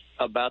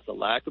about the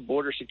lack of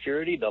border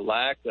security, the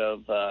lack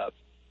of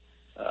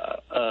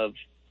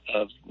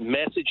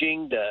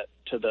messaging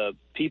to the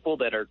people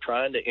that are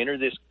trying to enter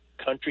this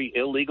country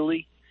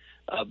illegally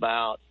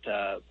about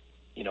the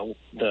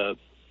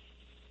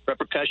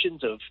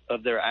repercussions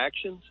of their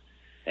actions,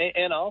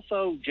 and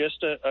also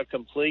just a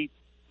complete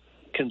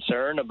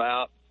concern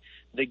about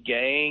the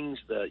gangs,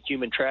 the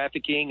human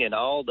trafficking, and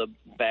all the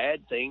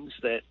bad things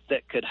that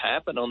could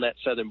happen on that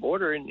southern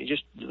border, and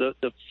just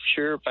the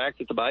sheer fact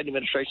that the Biden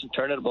administration is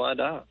turning a blind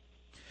eye.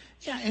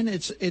 Yeah, and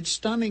it's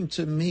stunning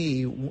to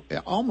me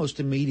almost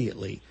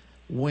immediately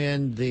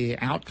when the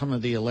outcome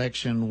of the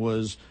election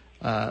was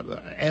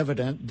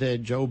evident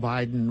that Joe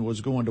Biden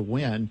was going to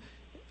win.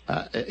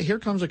 Here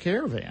comes a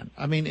caravan.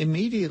 I mean,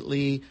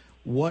 immediately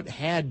what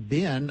had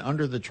been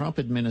under the Trump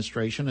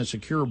administration a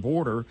secure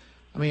border,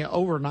 I mean,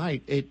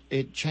 overnight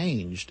it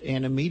changed,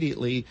 and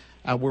immediately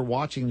we're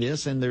watching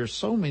this, and there's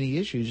so many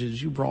issues,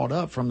 as you brought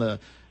up, from the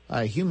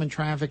human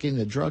trafficking,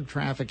 the drug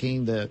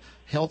trafficking, the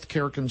health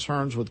care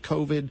concerns with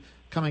COVID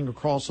coming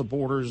across the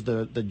borders,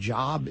 the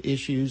job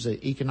issues,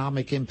 the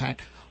economic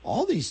impact.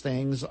 All these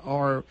things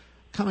are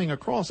coming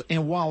across.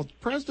 And while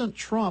President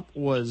Trump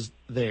was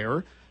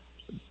there,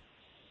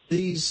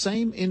 these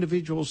same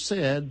individuals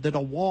said that a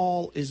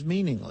wall is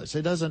meaningless.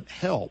 It doesn't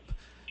help.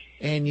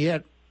 And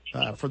yet,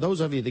 for those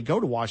of you that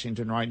go to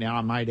Washington right now,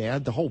 I might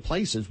add, the whole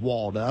place is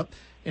walled up.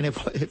 And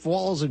if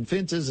walls and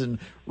fences and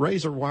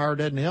razor wire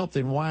doesn't help,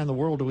 then why in the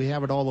world do we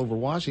have it all over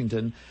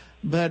Washington?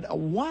 But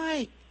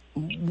why?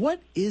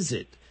 What is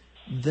it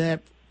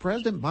that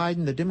President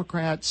Biden, the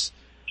Democrats,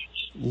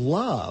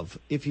 love,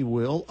 if you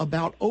will,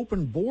 about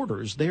open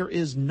borders? There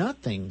is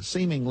nothing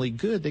seemingly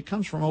good that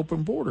comes from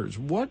open borders.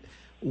 What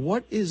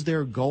is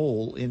their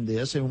goal in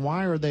this, and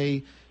why are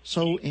they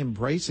so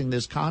embracing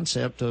this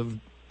concept of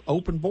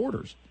open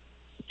borders?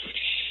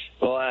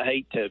 Well, I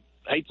hate to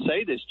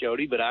say this,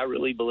 Jody, but I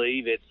really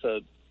believe it's a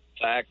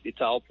fact.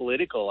 It's all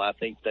political. I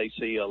think they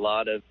see a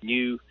lot of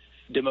new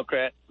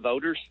Democrat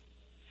voters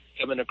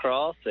coming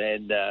across,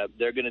 and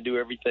they're going to do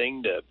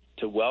everything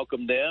to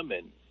welcome them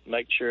and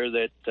make sure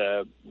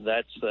that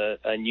that's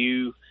a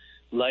new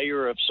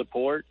layer of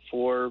support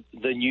for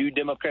the new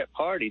Democrat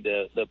Party,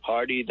 the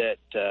party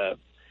that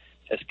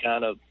has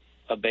kind of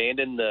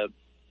abandoned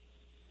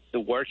the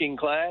working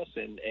class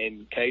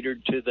and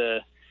catered to the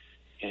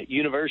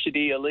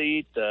university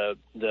elite, the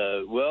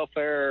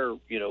welfare,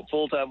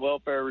 full-time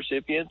welfare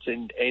recipients,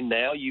 and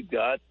now you've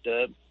got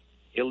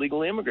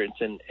illegal immigrants,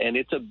 and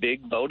it's a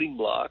big voting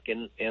bloc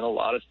in a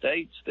lot of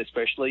states,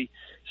 especially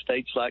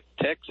states like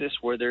Texas,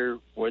 where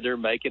they're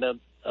making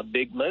a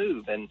big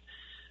move, and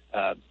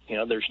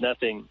there's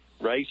nothing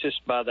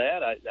racist by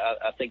that.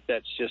 I think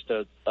that's just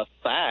a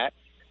fact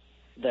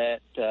that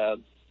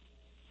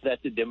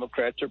the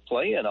Democrats are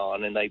playing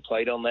on, and they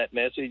played on that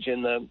message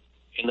in the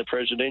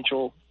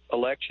presidential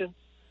election,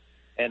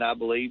 and I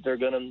believe they're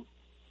going to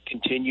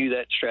continue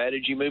that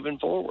strategy moving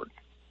forward.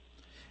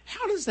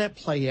 How does that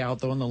play out,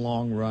 though, in the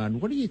long run?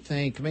 What do you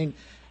think? I mean,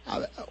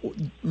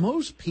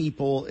 most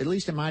people, at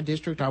least in my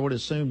district, I would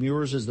assume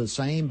yours is the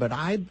same, but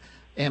I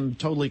am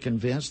totally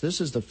convinced this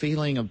is the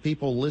feeling of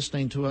people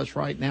listening to us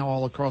right now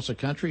all across the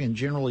country, and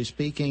generally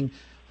speaking,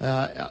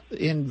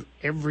 in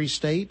every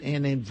state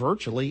and in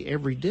virtually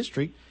every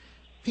district.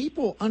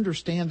 People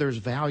understand there's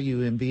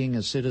value in being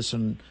a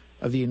citizen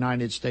of the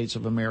United States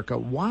of America.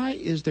 Why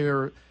is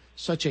there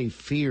such a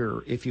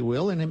fear, if you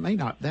will, and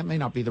that may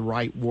not be the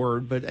right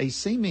word, but a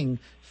seeming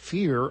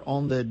fear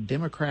on the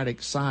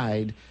Democratic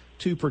side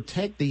to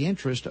protect the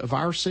interest of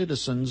our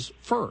citizens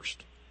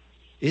first?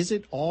 Is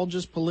it all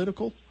just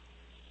political?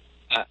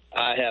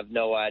 I have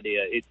no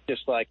idea. It's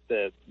just like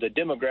the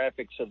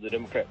demographics of the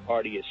Democrat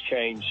Party has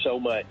changed so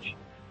much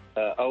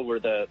over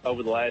the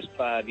last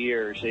 5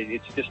 years.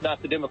 It's just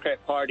not the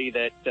Democrat Party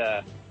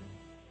that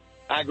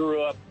I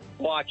grew up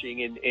watching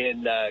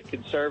in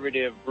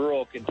conservative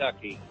rural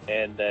Kentucky,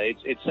 and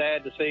it's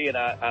sad to see, and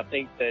I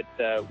think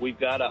that we've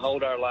got to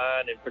hold our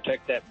line and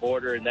protect that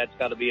border, and that's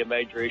got to be a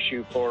major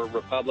issue for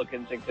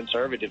Republicans and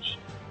conservatives.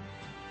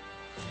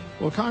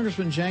 Well,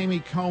 Congressman Jamie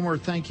Comer,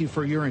 thank you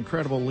for your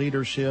incredible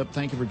leadership.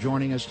 Thank you for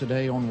joining us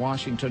today on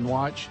Washington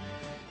Watch,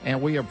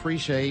 and we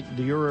appreciate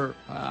your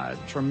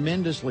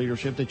tremendous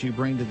leadership that you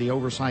bring to the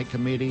Oversight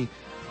Committee,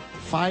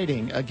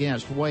 fighting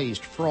against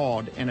waste,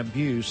 fraud, and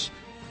abuse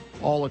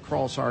all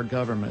across our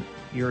government.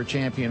 You're a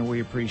champion. We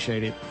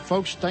appreciate it.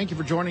 Folks, thank you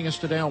for joining us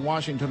today on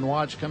Washington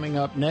Watch. Coming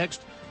up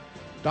next,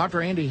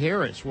 Dr. Andy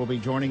Harris will be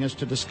joining us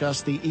to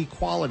discuss the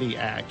Equality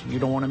Act. You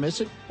don't want to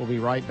miss it. We'll be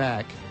right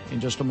back in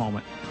just a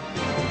moment.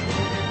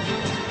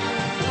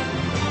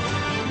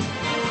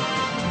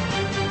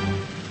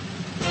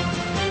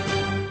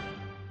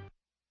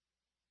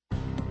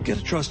 Get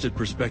a trusted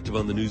perspective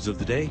on the news of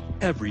the day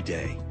every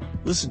day.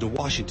 Listen to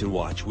Washington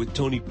Watch with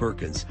Tony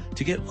Perkins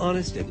to get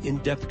honest and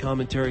in-depth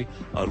commentary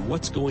on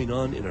what's going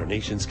on in our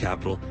nation's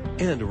capital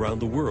and around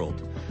the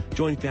world.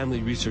 Join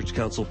Family Research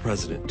Council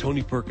President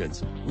Tony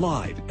Perkins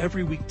live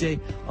every weekday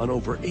on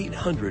over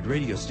 800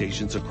 radio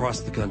stations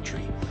across the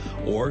country.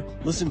 Or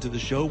listen to the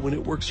show when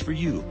it works for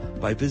you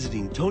by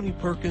visiting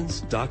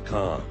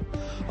TonyPerkins.com.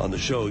 On the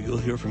show, you'll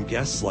hear from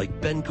guests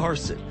like Ben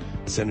Carson,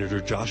 Senator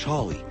Josh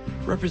Hawley,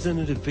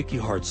 Representative Vicky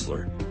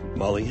Hartzler,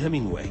 Molly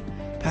Hemingway,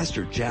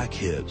 Pastor Jack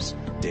Hibbs,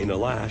 Dana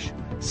Lash,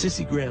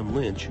 Sissy Graham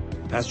Lynch,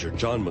 Pastor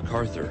John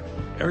MacArthur,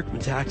 Eric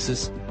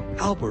Metaxas,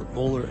 Albert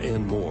Mohler,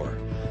 and more.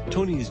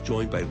 Tony is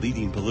joined by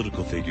leading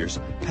political figures,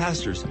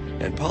 pastors,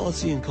 and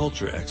policy and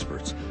culture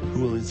experts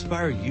who will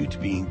inspire you to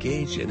be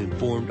engaged and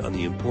informed on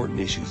the important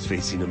issues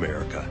facing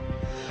America.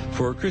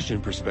 For a Christian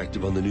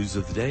perspective on the news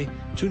of the day,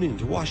 tune in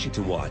to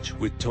Washington Watch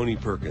with Tony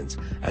Perkins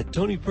at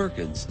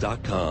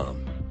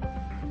TonyPerkins.com.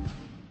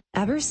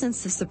 Ever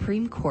since the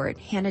Supreme Court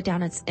handed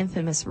down its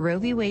infamous Roe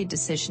v. Wade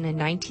decision in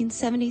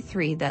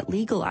 1973 that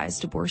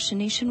legalized abortion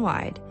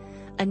nationwide,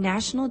 a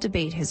national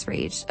debate has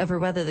raged over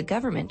whether the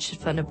government should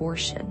fund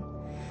abortion.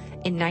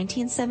 In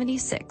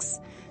 1976,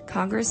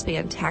 Congress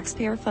banned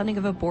taxpayer funding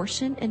of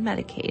abortion and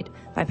Medicaid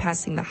by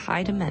passing the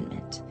Hyde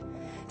Amendment.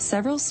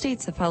 Several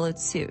states have followed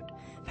suit,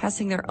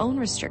 passing their own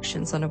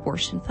restrictions on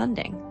abortion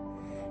funding.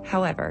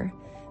 However,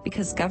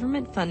 because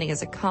government funding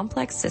is a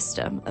complex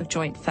system of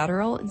joint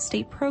federal and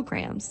state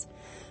programs,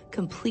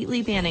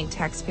 completely banning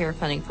taxpayer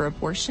funding for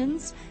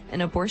abortions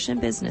and abortion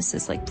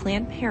businesses like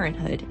Planned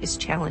Parenthood is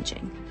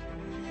challenging.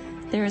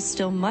 There is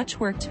still much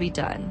work to be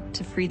done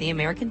to free the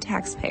American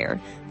taxpayer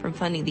from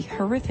funding the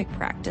horrific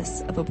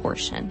practice of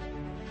abortion.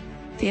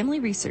 Family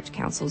Research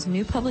Council's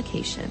new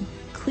publication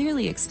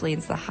clearly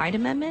explains the Hyde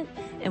Amendment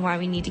and why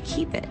we need to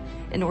keep it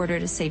in order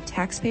to save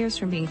taxpayers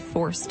from being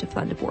forced to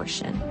fund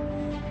abortion.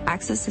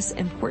 Access this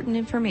important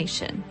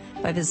information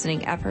by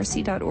visiting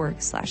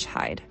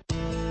frc.org/Hyde.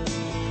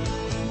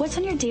 What's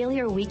on your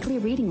daily or weekly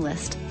reading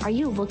list? Are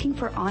you looking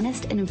for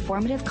honest and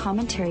informative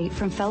commentary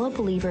from fellow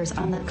believers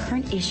on the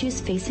current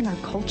issues facing our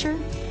culture?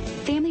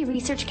 Family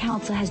Research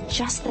Council has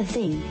just the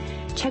thing.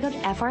 Check out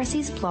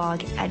FRC's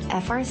blog at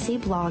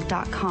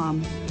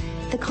frcblog.com.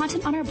 The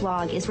content on our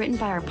blog is written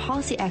by our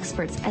policy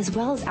experts as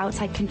well as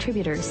outside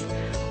contributors.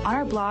 On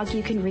our blog,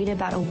 you can read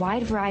about a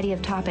wide variety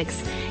of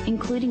topics,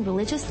 including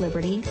religious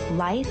liberty,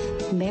 life,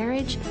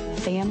 marriage,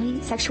 family,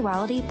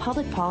 sexuality,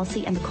 public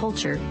policy, and the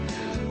culture.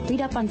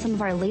 Read up on some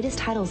of our latest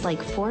titles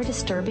like 4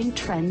 Disturbing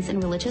Trends in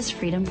Religious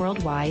Freedom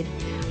Worldwide,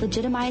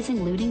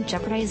 Legitimizing Looting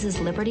Jeopardizes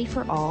Liberty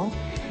for All,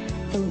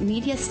 The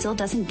Media Still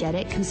Doesn't Get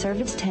It,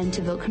 Conservatives Tend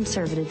to Vote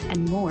Conservative,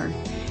 and more.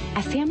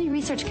 At Family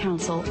Research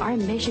Council, our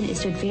mission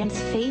is to advance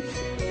faith,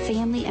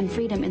 family, and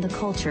freedom in the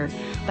culture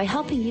by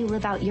helping you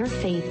live out your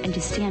faith and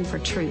to stand for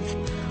truth.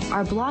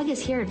 Our blog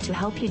is here to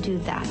help you do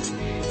that.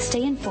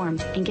 Stay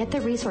informed and get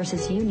the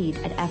resources you need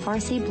at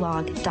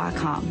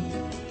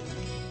frcblog.com.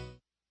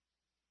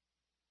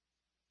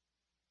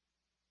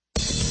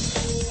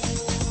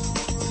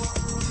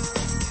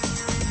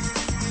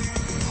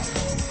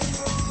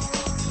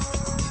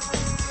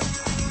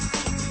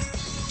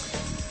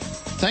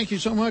 Thank you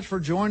so much for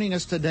joining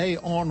us today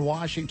on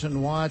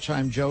Washington Watch.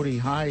 I'm Jody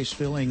Heiss,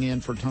 filling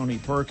in for Tony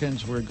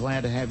Perkins. We're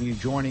glad to have you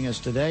joining us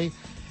today,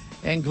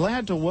 and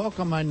glad to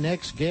welcome my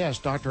next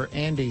guest, Dr.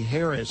 Andy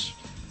Harris,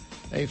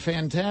 a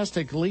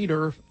fantastic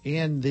leader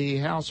in the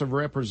House of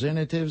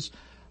Representatives.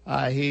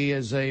 He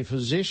is a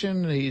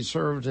physician. He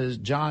served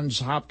at Johns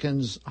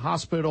Hopkins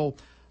Hospital.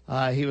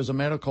 He was a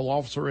medical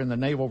officer in the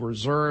Naval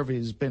Reserve.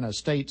 He's been a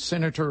state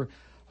senator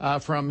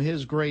from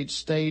his great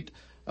state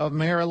of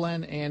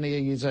Maryland, and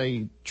he's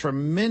a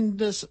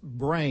tremendous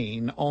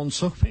brain on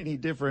so many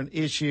different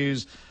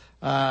issues.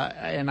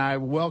 And I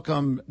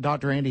welcome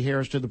Dr. Andy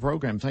Harris to the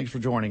program. Thanks for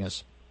joining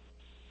us.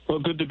 Well,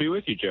 good to be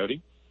with you,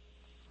 Jody.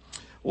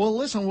 Well,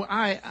 listen,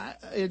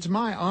 it's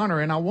my honor,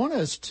 and I want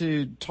us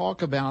to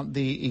talk about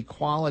the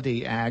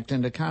Equality Act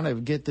and to kind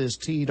of get this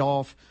teed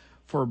off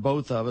for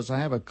both of us. I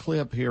have a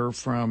clip here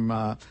from,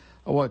 a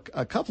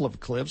couple of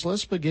clips.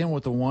 Let's begin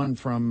with the one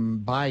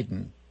from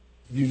Biden.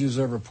 You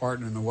deserve a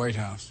partner in the White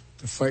House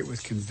to fight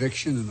with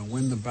conviction and to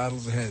win the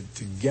battles ahead.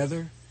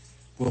 Together,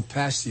 we'll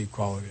pass the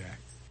Equality Act.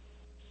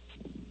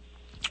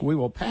 We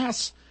will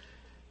pass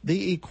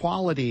the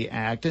Equality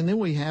Act. And then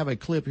we have a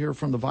clip here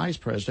from the Vice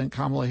President,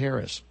 Kamala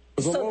Harris.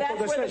 So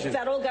that's where the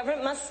federal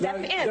government must step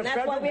in.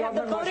 That's why we have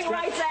the Voting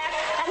Rights Act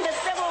and the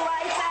Civil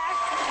Rights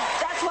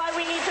Act. That's why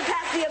we need to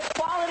pass the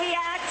Equality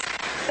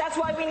Act. That's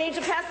why we need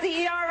to pass the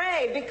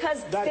ERA,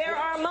 because there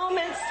are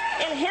moments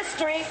in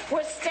history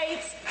where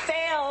states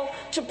fail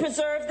to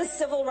preserve the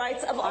civil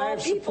rights of all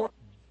people.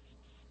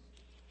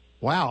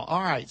 Wow.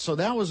 All right. So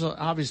that was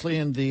obviously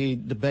in the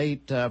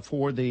debate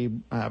for the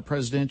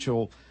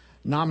presidential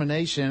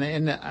nomination.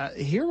 And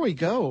here we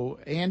go.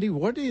 Andy,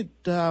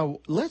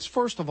 let's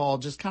first of all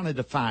just kind of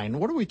define,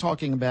 what are we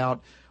talking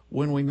about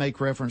when we make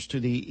reference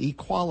to the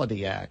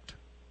Equality Act?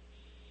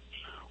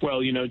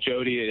 Well,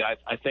 Jody,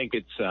 I think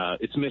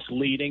it's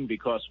misleading,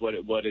 because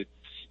what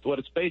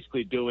it's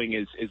basically doing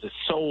is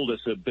sold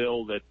as a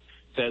bill that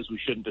says we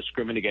shouldn't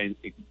discriminate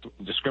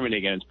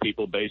against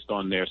people based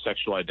on their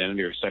sexual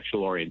identity or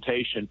sexual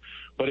orientation.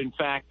 But in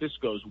fact, this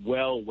goes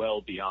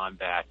well beyond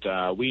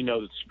that. We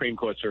know that the Supreme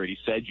Court's already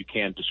said you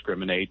can't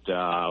discriminate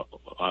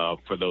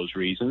for those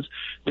reasons.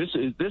 This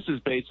is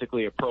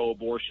basically a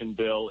pro-abortion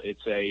bill.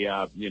 It's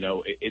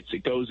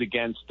it goes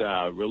against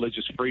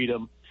religious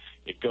freedom.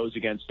 It goes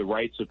against the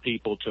rights of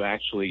people to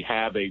actually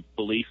have a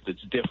belief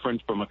that's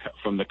different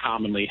from the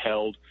commonly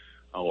held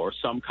or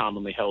some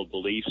commonly held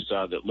beliefs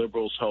that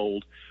liberals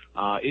hold.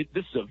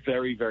 This is a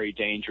very, very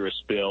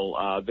dangerous bill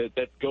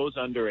that goes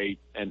under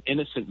an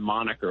innocent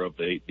moniker of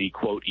the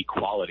quote,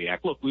 Equality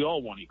Act. Look, we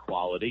all want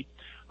equality,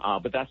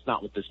 but that's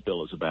not what this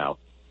bill is about.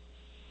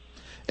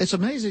 It's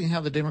amazing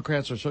how the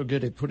Democrats are so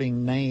good at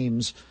putting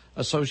names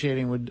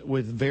associating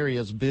with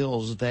various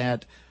bills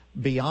that,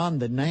 beyond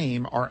the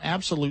name, are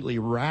absolutely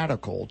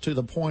radical to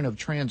the point of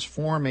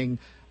transforming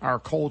our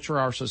culture,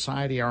 our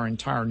society, our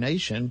entire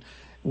nation.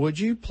 Would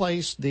you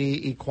place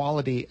the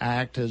Equality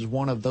Act as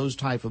one of those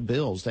type of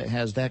bills that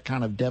has that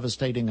kind of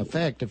devastating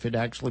effect if it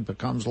actually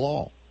becomes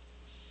law?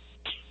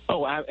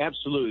 Oh,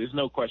 absolutely. There's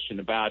no question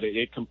about it.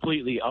 It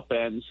completely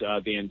upends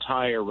the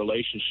entire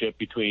relationship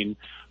between,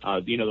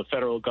 the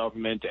federal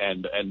government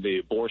and the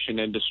abortion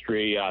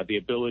industry, the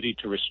ability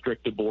to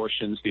restrict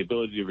abortions, the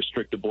ability to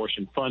restrict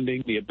abortion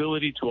funding, the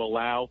ability to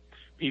allow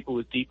people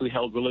with deeply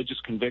held religious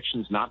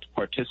convictions not to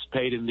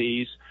participate in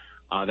these.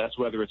 That's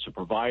whether it's a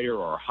provider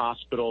or a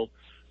hospital.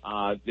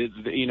 The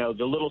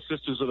Little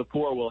Sisters of the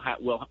Poor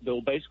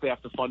they'll basically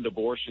have to fund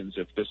abortions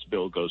if this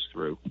bill goes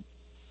through.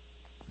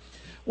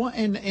 Well,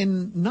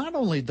 and not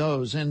only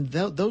those, and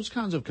those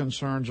kinds of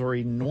concerns are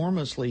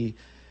enormously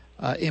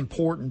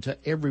important to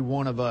every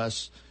one of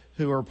us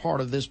who are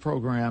part of this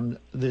program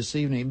this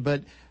evening.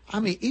 But, I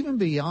mean, even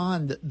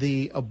beyond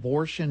the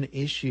abortion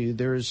issue,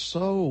 there's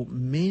so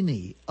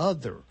many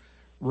other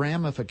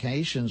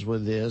ramifications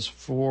with this.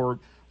 For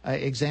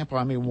example,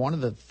 I mean, one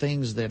of the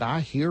things that I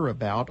hear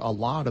about a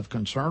lot of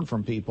concern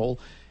from people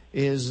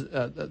is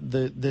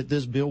that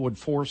this bill would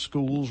force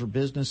schools or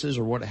businesses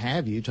or what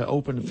have you to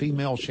open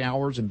female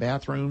showers and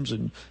bathrooms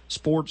and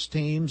sports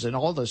teams and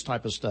all this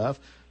type of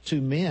stuff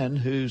to men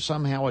who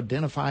somehow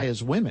identify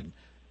as women,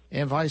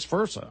 and vice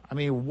versa. I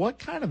mean, what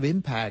kind of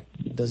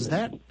impact does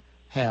that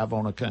have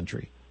on a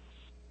country?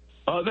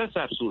 That's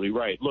absolutely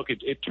right. Look,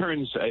 it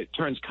turns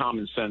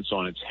common sense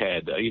on its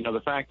head.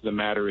 The fact of the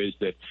matter is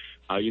that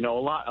a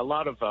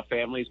lot of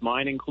families,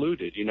 mine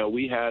included,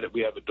 we have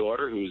a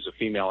daughter who's a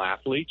female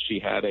athlete. She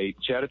had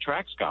a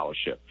track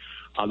scholarship.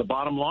 The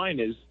bottom line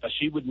is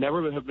she would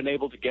never have been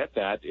able to get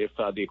that if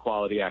the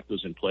Equality Act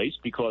was in place,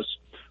 because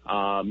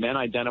men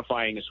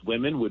identifying as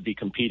women would be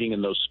competing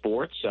in those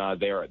sports.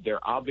 They're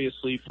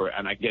obviously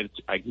and I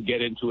can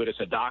get into it as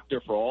a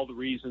doctor for all the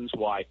reasons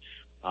why.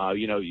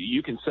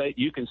 You can say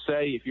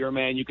if you're a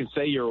man, you can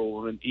say you're a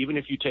woman. Even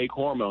if you take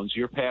hormones,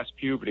 you're past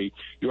puberty,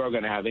 you are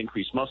going to have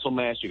increased muscle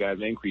mass. You're going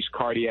to have increased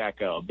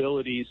cardiac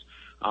abilities.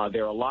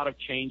 There are a lot of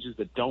changes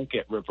that don't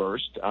get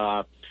reversed.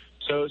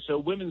 So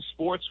women's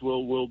sports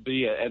will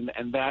be,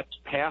 and that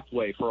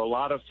pathway for a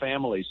lot of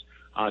families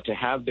to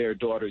have their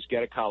daughters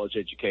get a college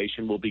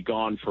education will be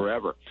gone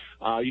forever.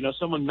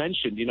 Someone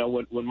mentioned,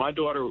 when my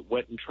daughter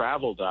went and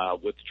traveled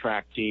with the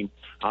track team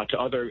to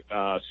other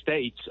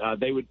states,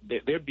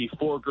 there'd be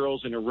 4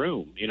 girls in a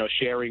room,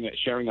 sharing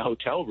a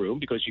hotel room,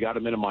 because you got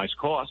to minimize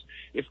cost.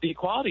 If the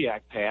Equality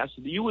Act passed,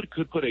 you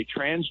could put a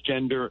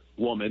transgender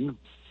woman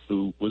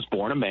who was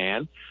born a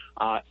man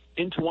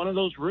into one of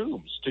those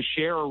rooms, to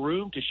share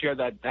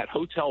that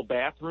hotel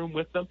bathroom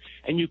with them,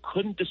 and you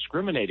couldn't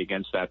discriminate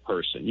against that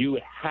person. You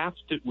would have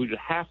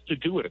to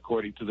do it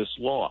according to this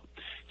law.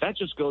 That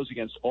just goes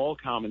against all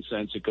common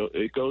sense.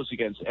 It goes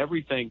against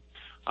everything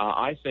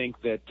I think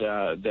that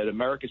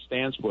America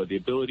stands for: the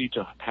ability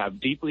to have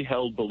deeply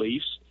held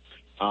beliefs,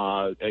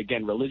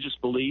 again, religious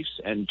beliefs,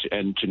 and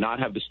to not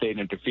have the state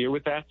interfere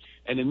with that.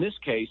 And in this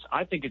case,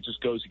 I think it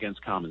just goes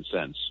against common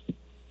sense.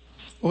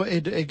 Well,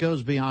 it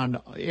goes beyond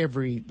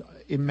every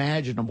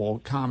imaginable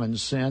common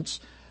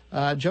sense.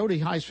 Jody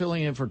Hice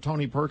filling in for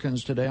Tony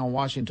Perkins today on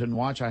Washington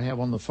Watch. I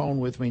have on the phone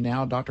with me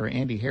now Dr.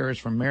 Andy Harris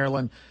from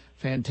Maryland,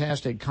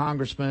 fantastic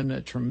congressman,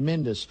 a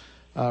tremendous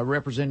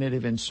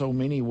representative in so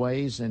many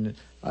ways, and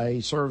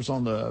he serves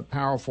on the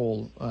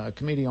powerful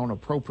Committee on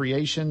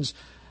Appropriations.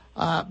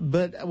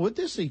 But with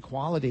this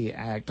Equality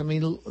Act, I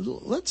mean,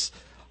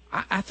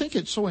 I think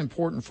it's so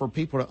important for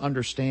people to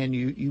understand.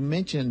 You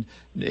mentioned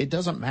it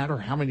doesn't matter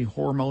how many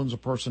hormones a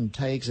person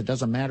takes. It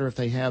doesn't matter if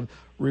they have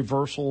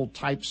reversal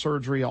type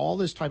surgery, all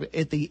this type of,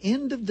 at the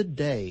end of the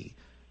day,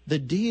 the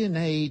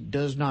DNA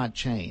does not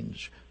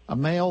change. A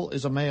male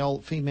is a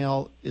male,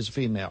 female is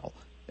female.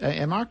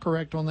 Am I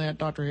correct on that,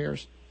 Dr.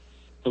 Harris?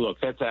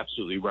 Look, that's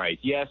absolutely right.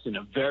 Yes, in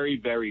a very,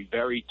 very,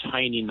 very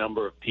tiny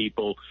number of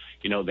people,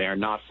 they are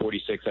not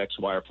 46XY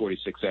or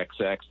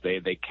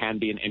 46XX. They can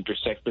be an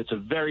intersex, but it's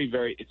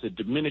a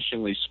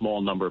diminishingly small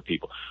number of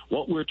people.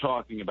 What we're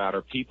talking about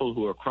are people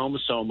who are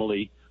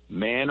chromosomally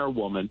man or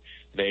woman.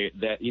 Now they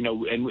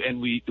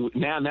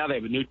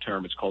have a new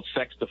term. It's called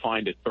sex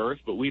defined at birth,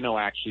 but we know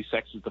actually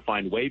sex is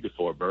defined way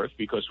before birth,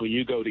 because when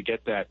you go to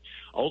get that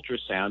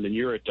ultrasound and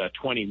you're at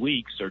 20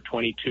 weeks or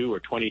 22 or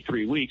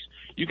 23 weeks,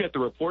 you get the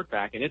report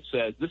back and it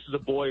says this is a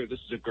boy or this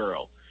is a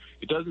girl.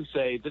 It doesn't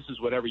say this is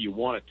whatever you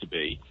want it to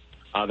be.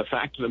 The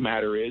fact of the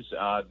matter is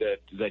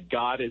that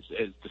God has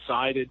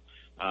decided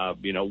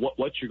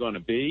what you're going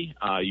to be.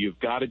 You've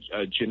got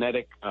a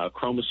genetic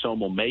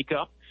chromosomal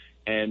makeup.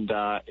 And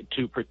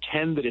to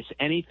pretend that it's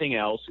anything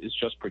else is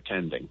just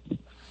pretending.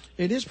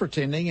 It is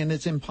pretending, and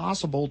it's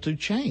impossible to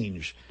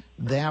change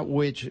that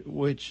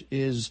which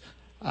is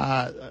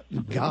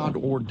God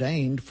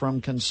ordained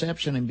from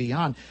conception and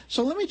beyond.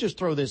 So let me just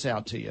throw this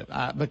out to you,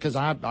 because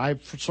I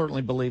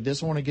certainly believe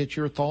this. I want to get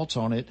your thoughts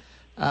on it.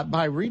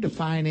 By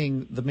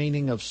redefining the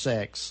meaning of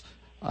sex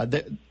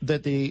that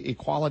the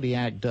Equality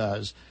Act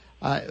does,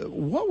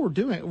 what we're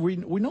doing, we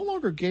no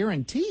longer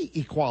guarantee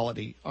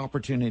equality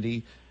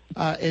opportunity,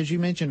 as you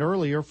mentioned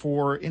earlier,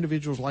 for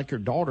individuals like your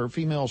daughter,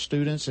 female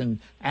students in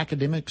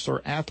academics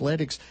or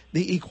athletics.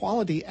 The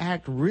Equality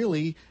Act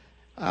really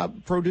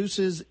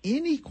produces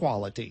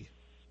inequality.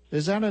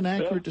 Is that an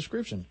accurate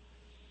description?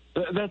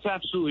 That's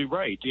absolutely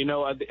right.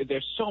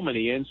 There's so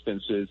many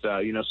instances,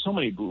 so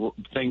many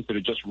things that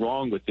are just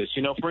wrong with this.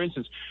 For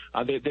instance,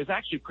 there's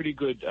actually pretty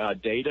good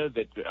data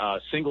that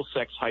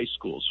single-sex high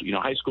schools,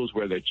 high schools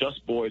where they're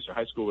just boys or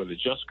high school where they're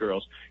just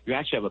girls, you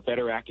actually have a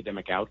better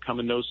academic outcome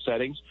in those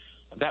settings.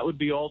 That would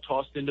be all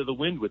tossed into the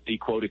wind with the,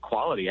 quote,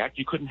 Equality Act.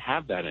 You couldn't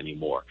have that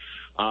anymore.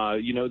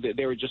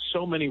 There are just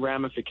so many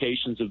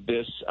ramifications of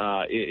this.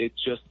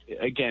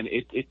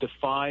 It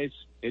defies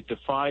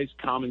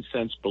common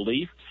sense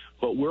belief.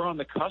 But we're on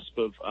the cusp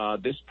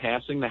of this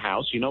passing the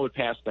House. It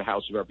passed the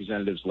House of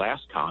Representatives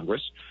last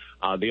Congress.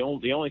 The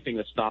only thing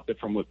that stopped it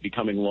from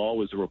becoming law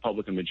was the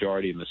Republican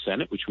majority in the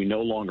Senate, which we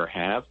no longer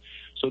have.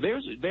 So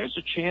there's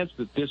a chance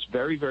that this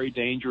very, very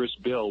dangerous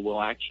bill will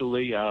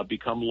actually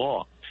become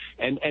law.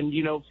 And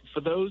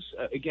for those,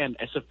 again,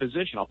 as a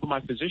physician, I'll put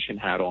my physician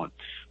hat on.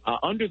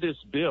 Under this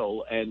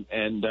bill,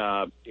 and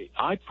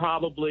I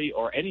probably,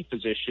 or any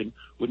physician,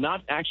 would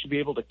not actually be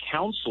able to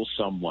counsel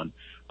someone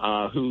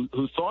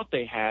who thought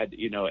they had,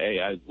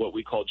 what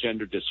we call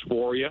gender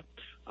dysphoria.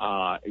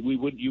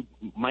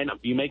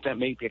 You make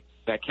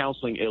that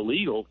counseling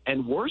illegal,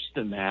 and worse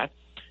than that,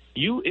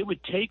 it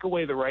would take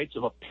away the rights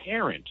of a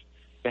parent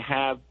to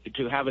have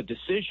a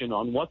decision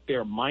on what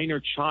their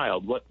minor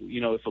child,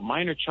 if a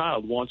minor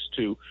child wants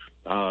to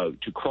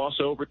cross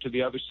over to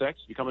the other sex,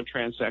 become a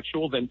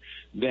transsexual,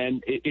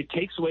 then it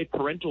takes away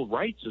parental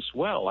rights as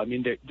well. I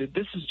mean,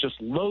 this is just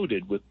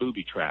loaded with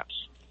booby traps.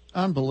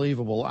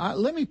 Unbelievable.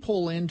 Let me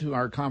pull into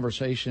our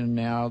conversation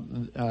now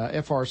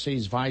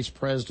FRC's Vice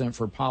President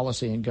for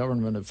Policy and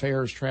Government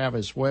Affairs,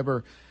 Travis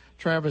Weber.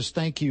 Travis,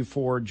 thank you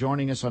for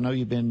joining us. I know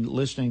you've been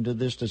listening to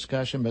this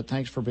discussion, but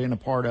thanks for being a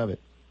part of it.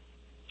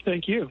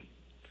 Thank you.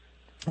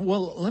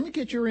 Well, let me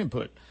get your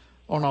input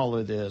on all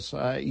of this.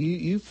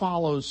 You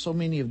follow so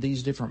many of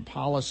these different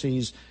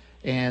policies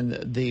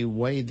and the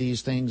way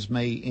these things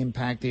may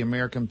impact the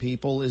American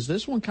people. Is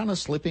this one kind of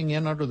slipping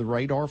in under the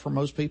radar for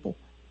most people?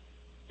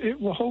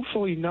 Well,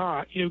 hopefully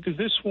not, because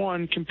this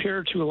one,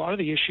 compared to a lot of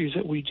the issues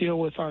that we deal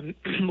with on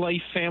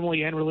life,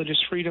 family, and religious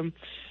freedom,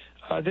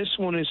 this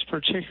one is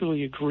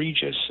particularly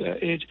egregious.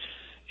 It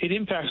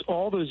impacts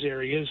all those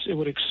areas. It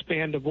would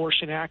expand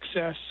abortion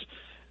access,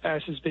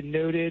 as has been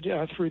noted,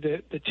 through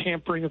the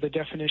tampering of the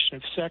definition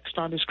of sex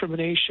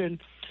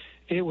non-discrimination.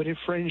 It would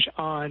infringe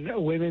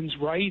on women's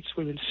rights,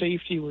 women's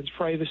safety, women's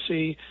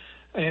privacy,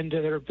 and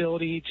their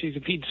ability to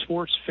compete in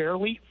sports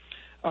fairly.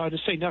 To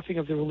say nothing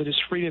of the religious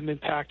freedom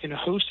impact in a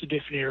host of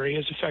different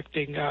areas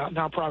affecting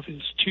nonprofit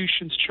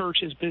institutions,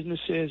 churches,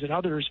 businesses, and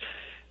others.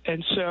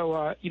 And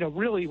so,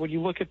 really, when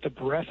you look at the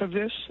breadth of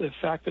this, the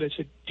fact that it's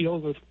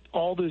dealing with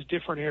all those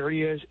different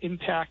areas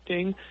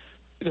impacting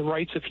the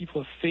rights of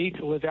people of faith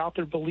to live out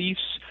their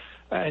beliefs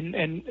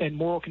and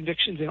moral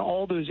convictions in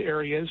all those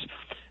areas,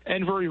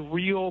 and very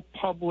real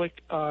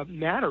public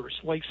matters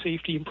like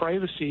safety and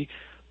privacy,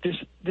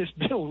 this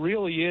bill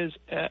really is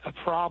a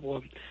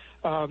problem.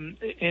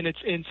 And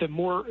it's a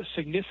more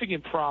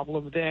significant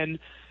problem than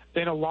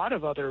a lot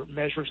of other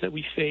measures that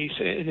we face.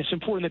 And it's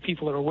important that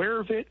people are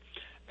aware of it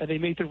and they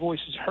make their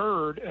voices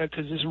heard,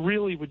 because this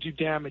really would do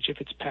damage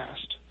if it's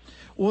passed.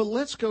 Well,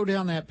 let's go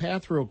down that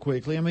path real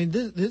quickly. I mean,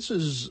 this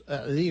is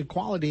the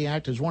Equality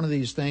Act is one of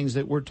these things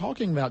that we're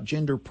talking about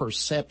gender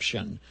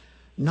perception,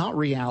 not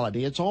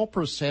reality. It's all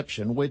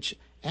perception, which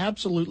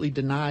absolutely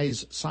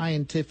denies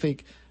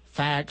scientific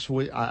facts,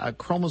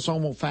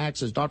 chromosomal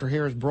facts, as Dr.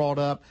 Harris brought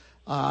up.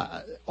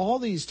 All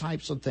these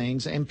types of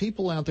things, and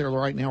people out there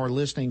right now are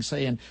listening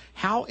saying,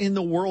 how in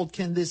the world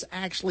can this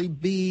actually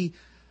be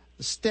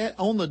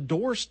on the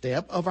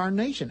doorstep of our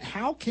nation?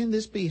 How can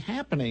this be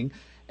happening?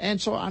 And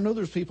so I know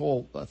there's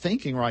people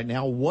thinking right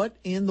now, what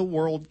in the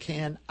world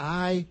can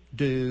I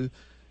do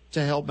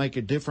to help make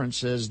a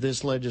difference as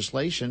this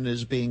legislation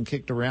is being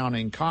kicked around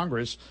in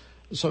Congress?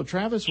 So,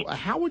 Travis,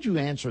 how would you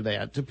answer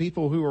that to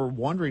people who are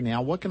wondering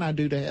now, what can I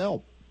do to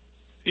help?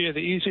 Yeah, the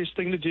easiest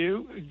thing to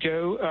do,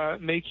 go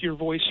make your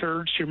voice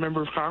heard to your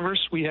member of Congress.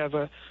 We have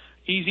a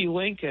easy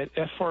link at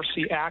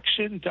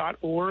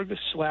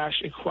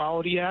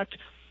frcaction.org/Equality Act,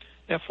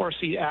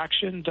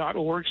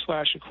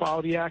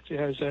 frcaction.org/Equality Act. It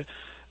has a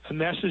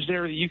message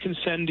there that you can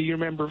send to your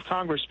member of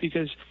Congress,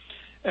 because,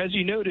 as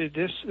you noted,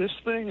 this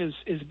thing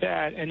is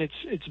bad, and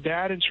it's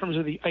bad in terms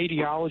of the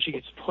ideology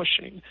it's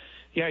pushing,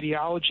 the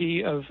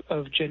ideology of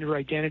gender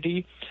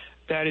identity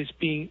that is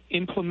being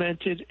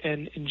implemented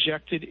and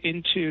injected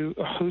into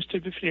a host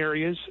of different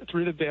areas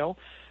through the bill.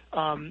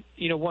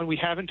 One we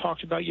haven't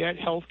talked about yet,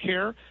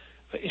 healthcare.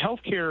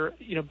 Healthcare,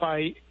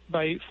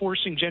 by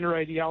forcing gender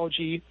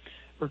ideology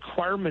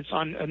requirements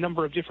on a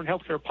number of different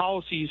healthcare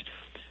policies,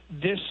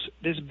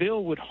 this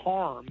bill would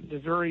harm the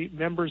very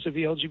members of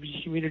the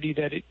LGBT community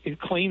that it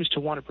claims to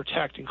want to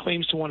protect and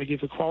claims to want to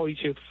give equality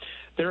to.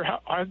 There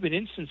have been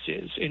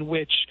instances in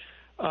which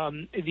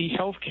the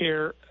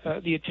healthcare,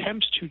 the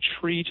attempts to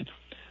treat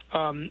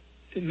a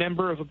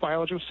member of a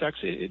biological sex,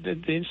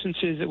 the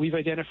instances that we've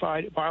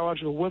identified, a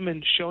biological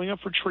woman showing up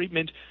for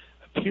treatment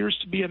appears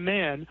to be a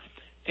man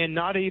and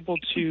not able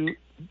to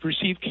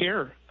receive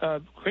care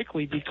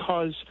quickly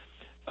because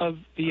of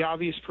the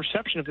obvious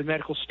perception of the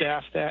medical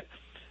staff that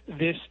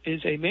this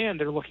is a man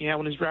they're looking at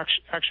when in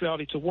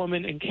actuality it's a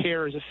woman, and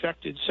care is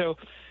affected. So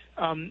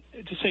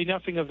to say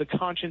nothing of the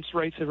conscience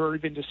rights that have already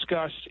been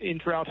discussed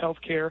throughout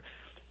healthcare,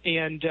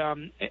 and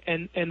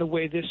the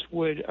way this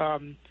would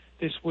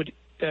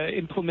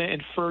implement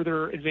and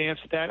further advance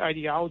that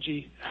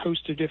ideology, a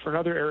host of different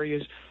other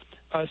areas,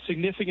 a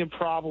significant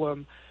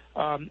problem,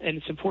 and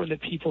it's important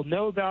that people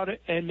know about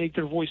it and make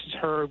their voices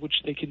heard,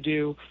 which they can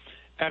do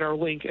at our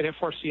link at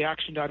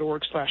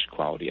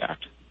frcaction.org/Equality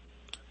Act.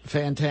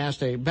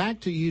 Fantastic. Back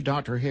to you,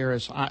 Dr.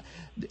 Harris.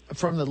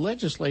 From the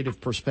legislative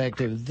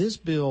perspective, this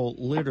bill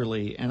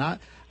literally, and I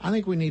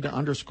think we need to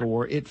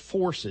underscore, it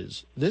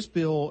forces, this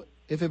bill,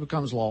 if it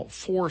becomes law,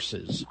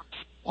 forces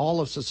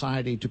all of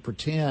society to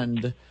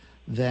pretend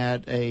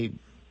that a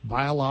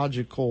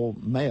biological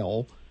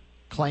male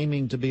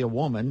claiming to be a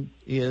woman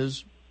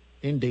is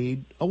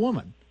indeed a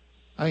woman.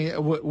 I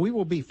mean, we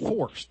will be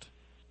forced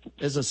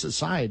as a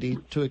society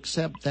to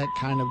accept that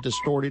kind of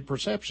distorted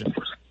perception.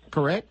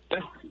 Correct?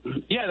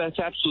 Yeah, that's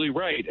absolutely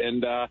right.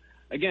 And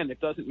again,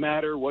 it doesn't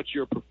matter what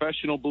your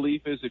professional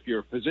belief is. If you're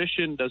a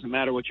physician, doesn't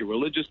matter what your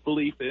religious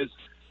belief is.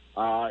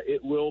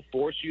 It will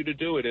force you to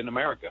do it in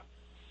America.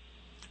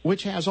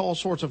 Which has all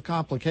sorts of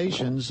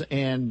complications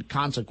and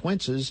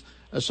consequences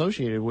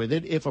associated with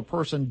it. If a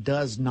person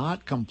does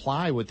not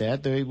comply with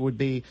that, they would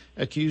be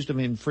accused of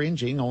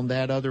infringing on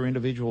that other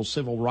individual's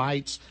civil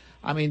rights.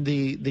 I mean,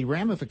 the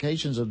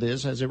ramifications of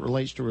this as it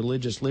relates to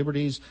religious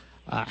liberties,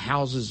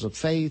 houses of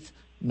faith,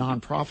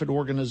 nonprofit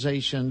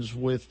organizations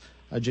with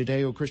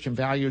Judeo-Christian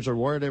values, or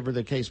whatever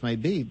the case may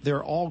be,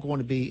 they're all going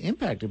to be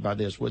impacted by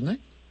this, wouldn't they?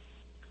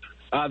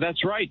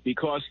 That's right,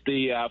 because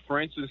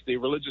for instance, the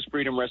Religious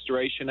Freedom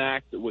Restoration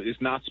Act is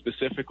not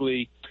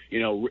specifically,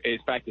 in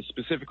fact, is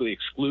specifically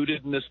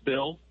excluded in this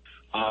bill.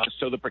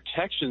 So the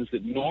protections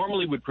that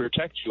normally would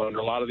protect you under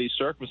a lot of these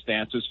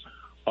circumstances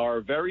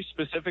are very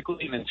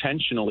specifically and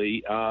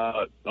intentionally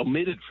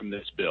omitted from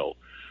this bill.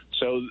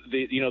 So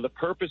the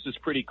purpose is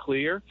pretty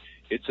clear.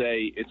 It's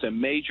a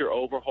major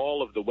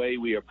overhaul of the way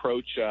we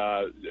approach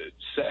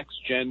sex,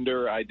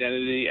 gender,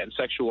 identity, and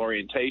sexual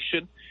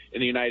orientation in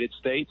the United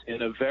States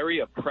in a very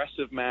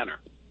oppressive manner.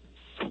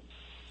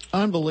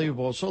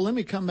 Unbelievable. So let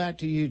me come back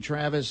to you,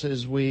 Travis,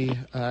 as we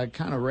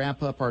kind of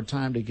wrap up our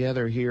time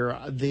together here.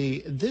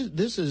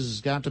 This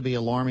has got to be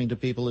alarming to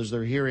people as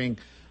they're hearing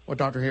what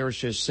Dr. Harris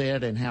just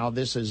said and how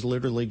this is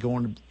literally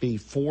going to be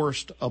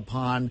forced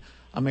upon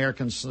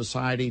American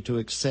society to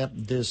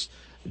accept this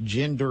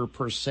gender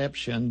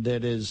perception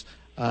that is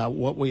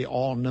what we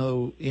all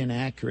know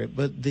inaccurate.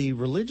 But the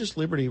religious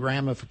liberty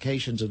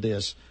ramifications of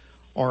this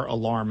are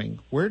alarming.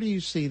 Where do you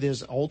see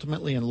this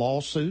ultimately in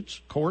lawsuits,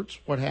 courts?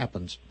 What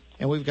happens?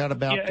 And we've got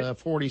about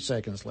 40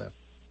 seconds left.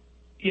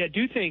 Yeah, I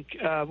do think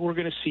we're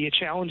going to see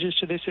challenges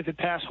to this if it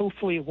passes.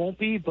 Hopefully it won't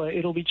be, but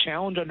it'll be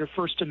challenged under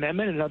First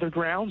Amendment and other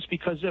grounds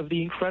because of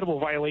the incredible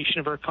violation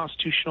of our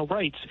constitutional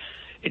rights.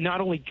 It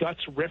not only guts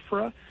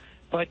RFRA,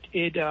 but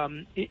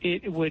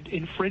it would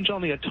infringe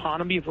on the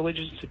autonomy of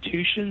religious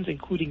institutions,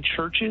 including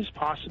churches,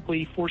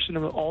 possibly forcing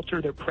them to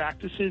alter their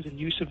practices and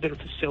use of their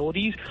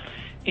facilities.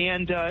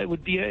 And it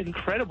would be an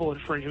incredible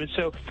infringement.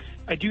 So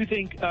I do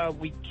think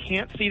we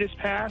can't see this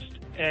passed,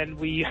 and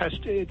we have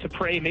to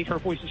pray and make our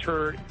voices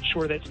heard,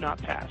 ensure that it's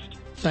not passed.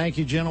 Thank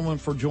you, gentlemen,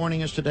 for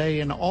joining us today.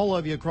 And all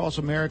of you across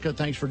America,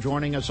 thanks for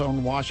joining us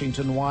on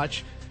Washington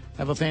Watch.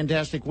 Have a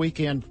fantastic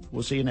weekend.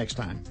 We'll see you next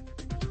time.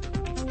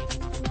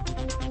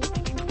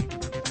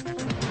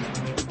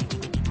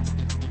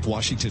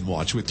 Washington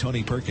Watch with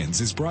Tony Perkins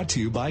is brought to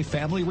you by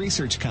Family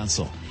Research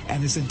Council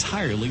and is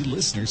entirely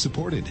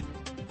listener-supported.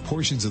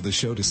 Portions of the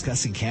show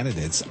discussing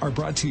candidates are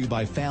brought to you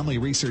by Family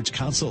Research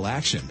Council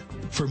Action.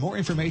 For more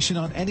information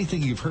on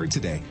anything you've heard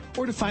today,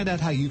 or to find out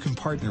how you can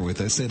partner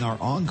with us in our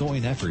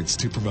ongoing efforts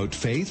to promote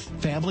faith,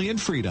 family, and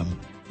freedom,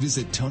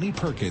 visit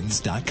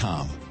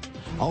TonyPerkins.com.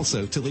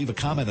 Also, to leave a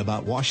comment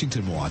about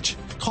Washington Watch,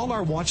 call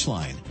our watch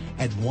line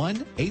at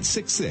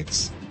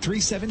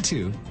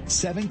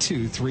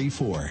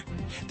 1-866-372-7234.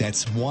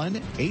 That's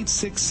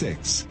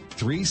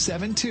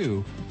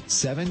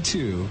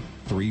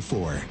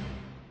 1-866-372-7234.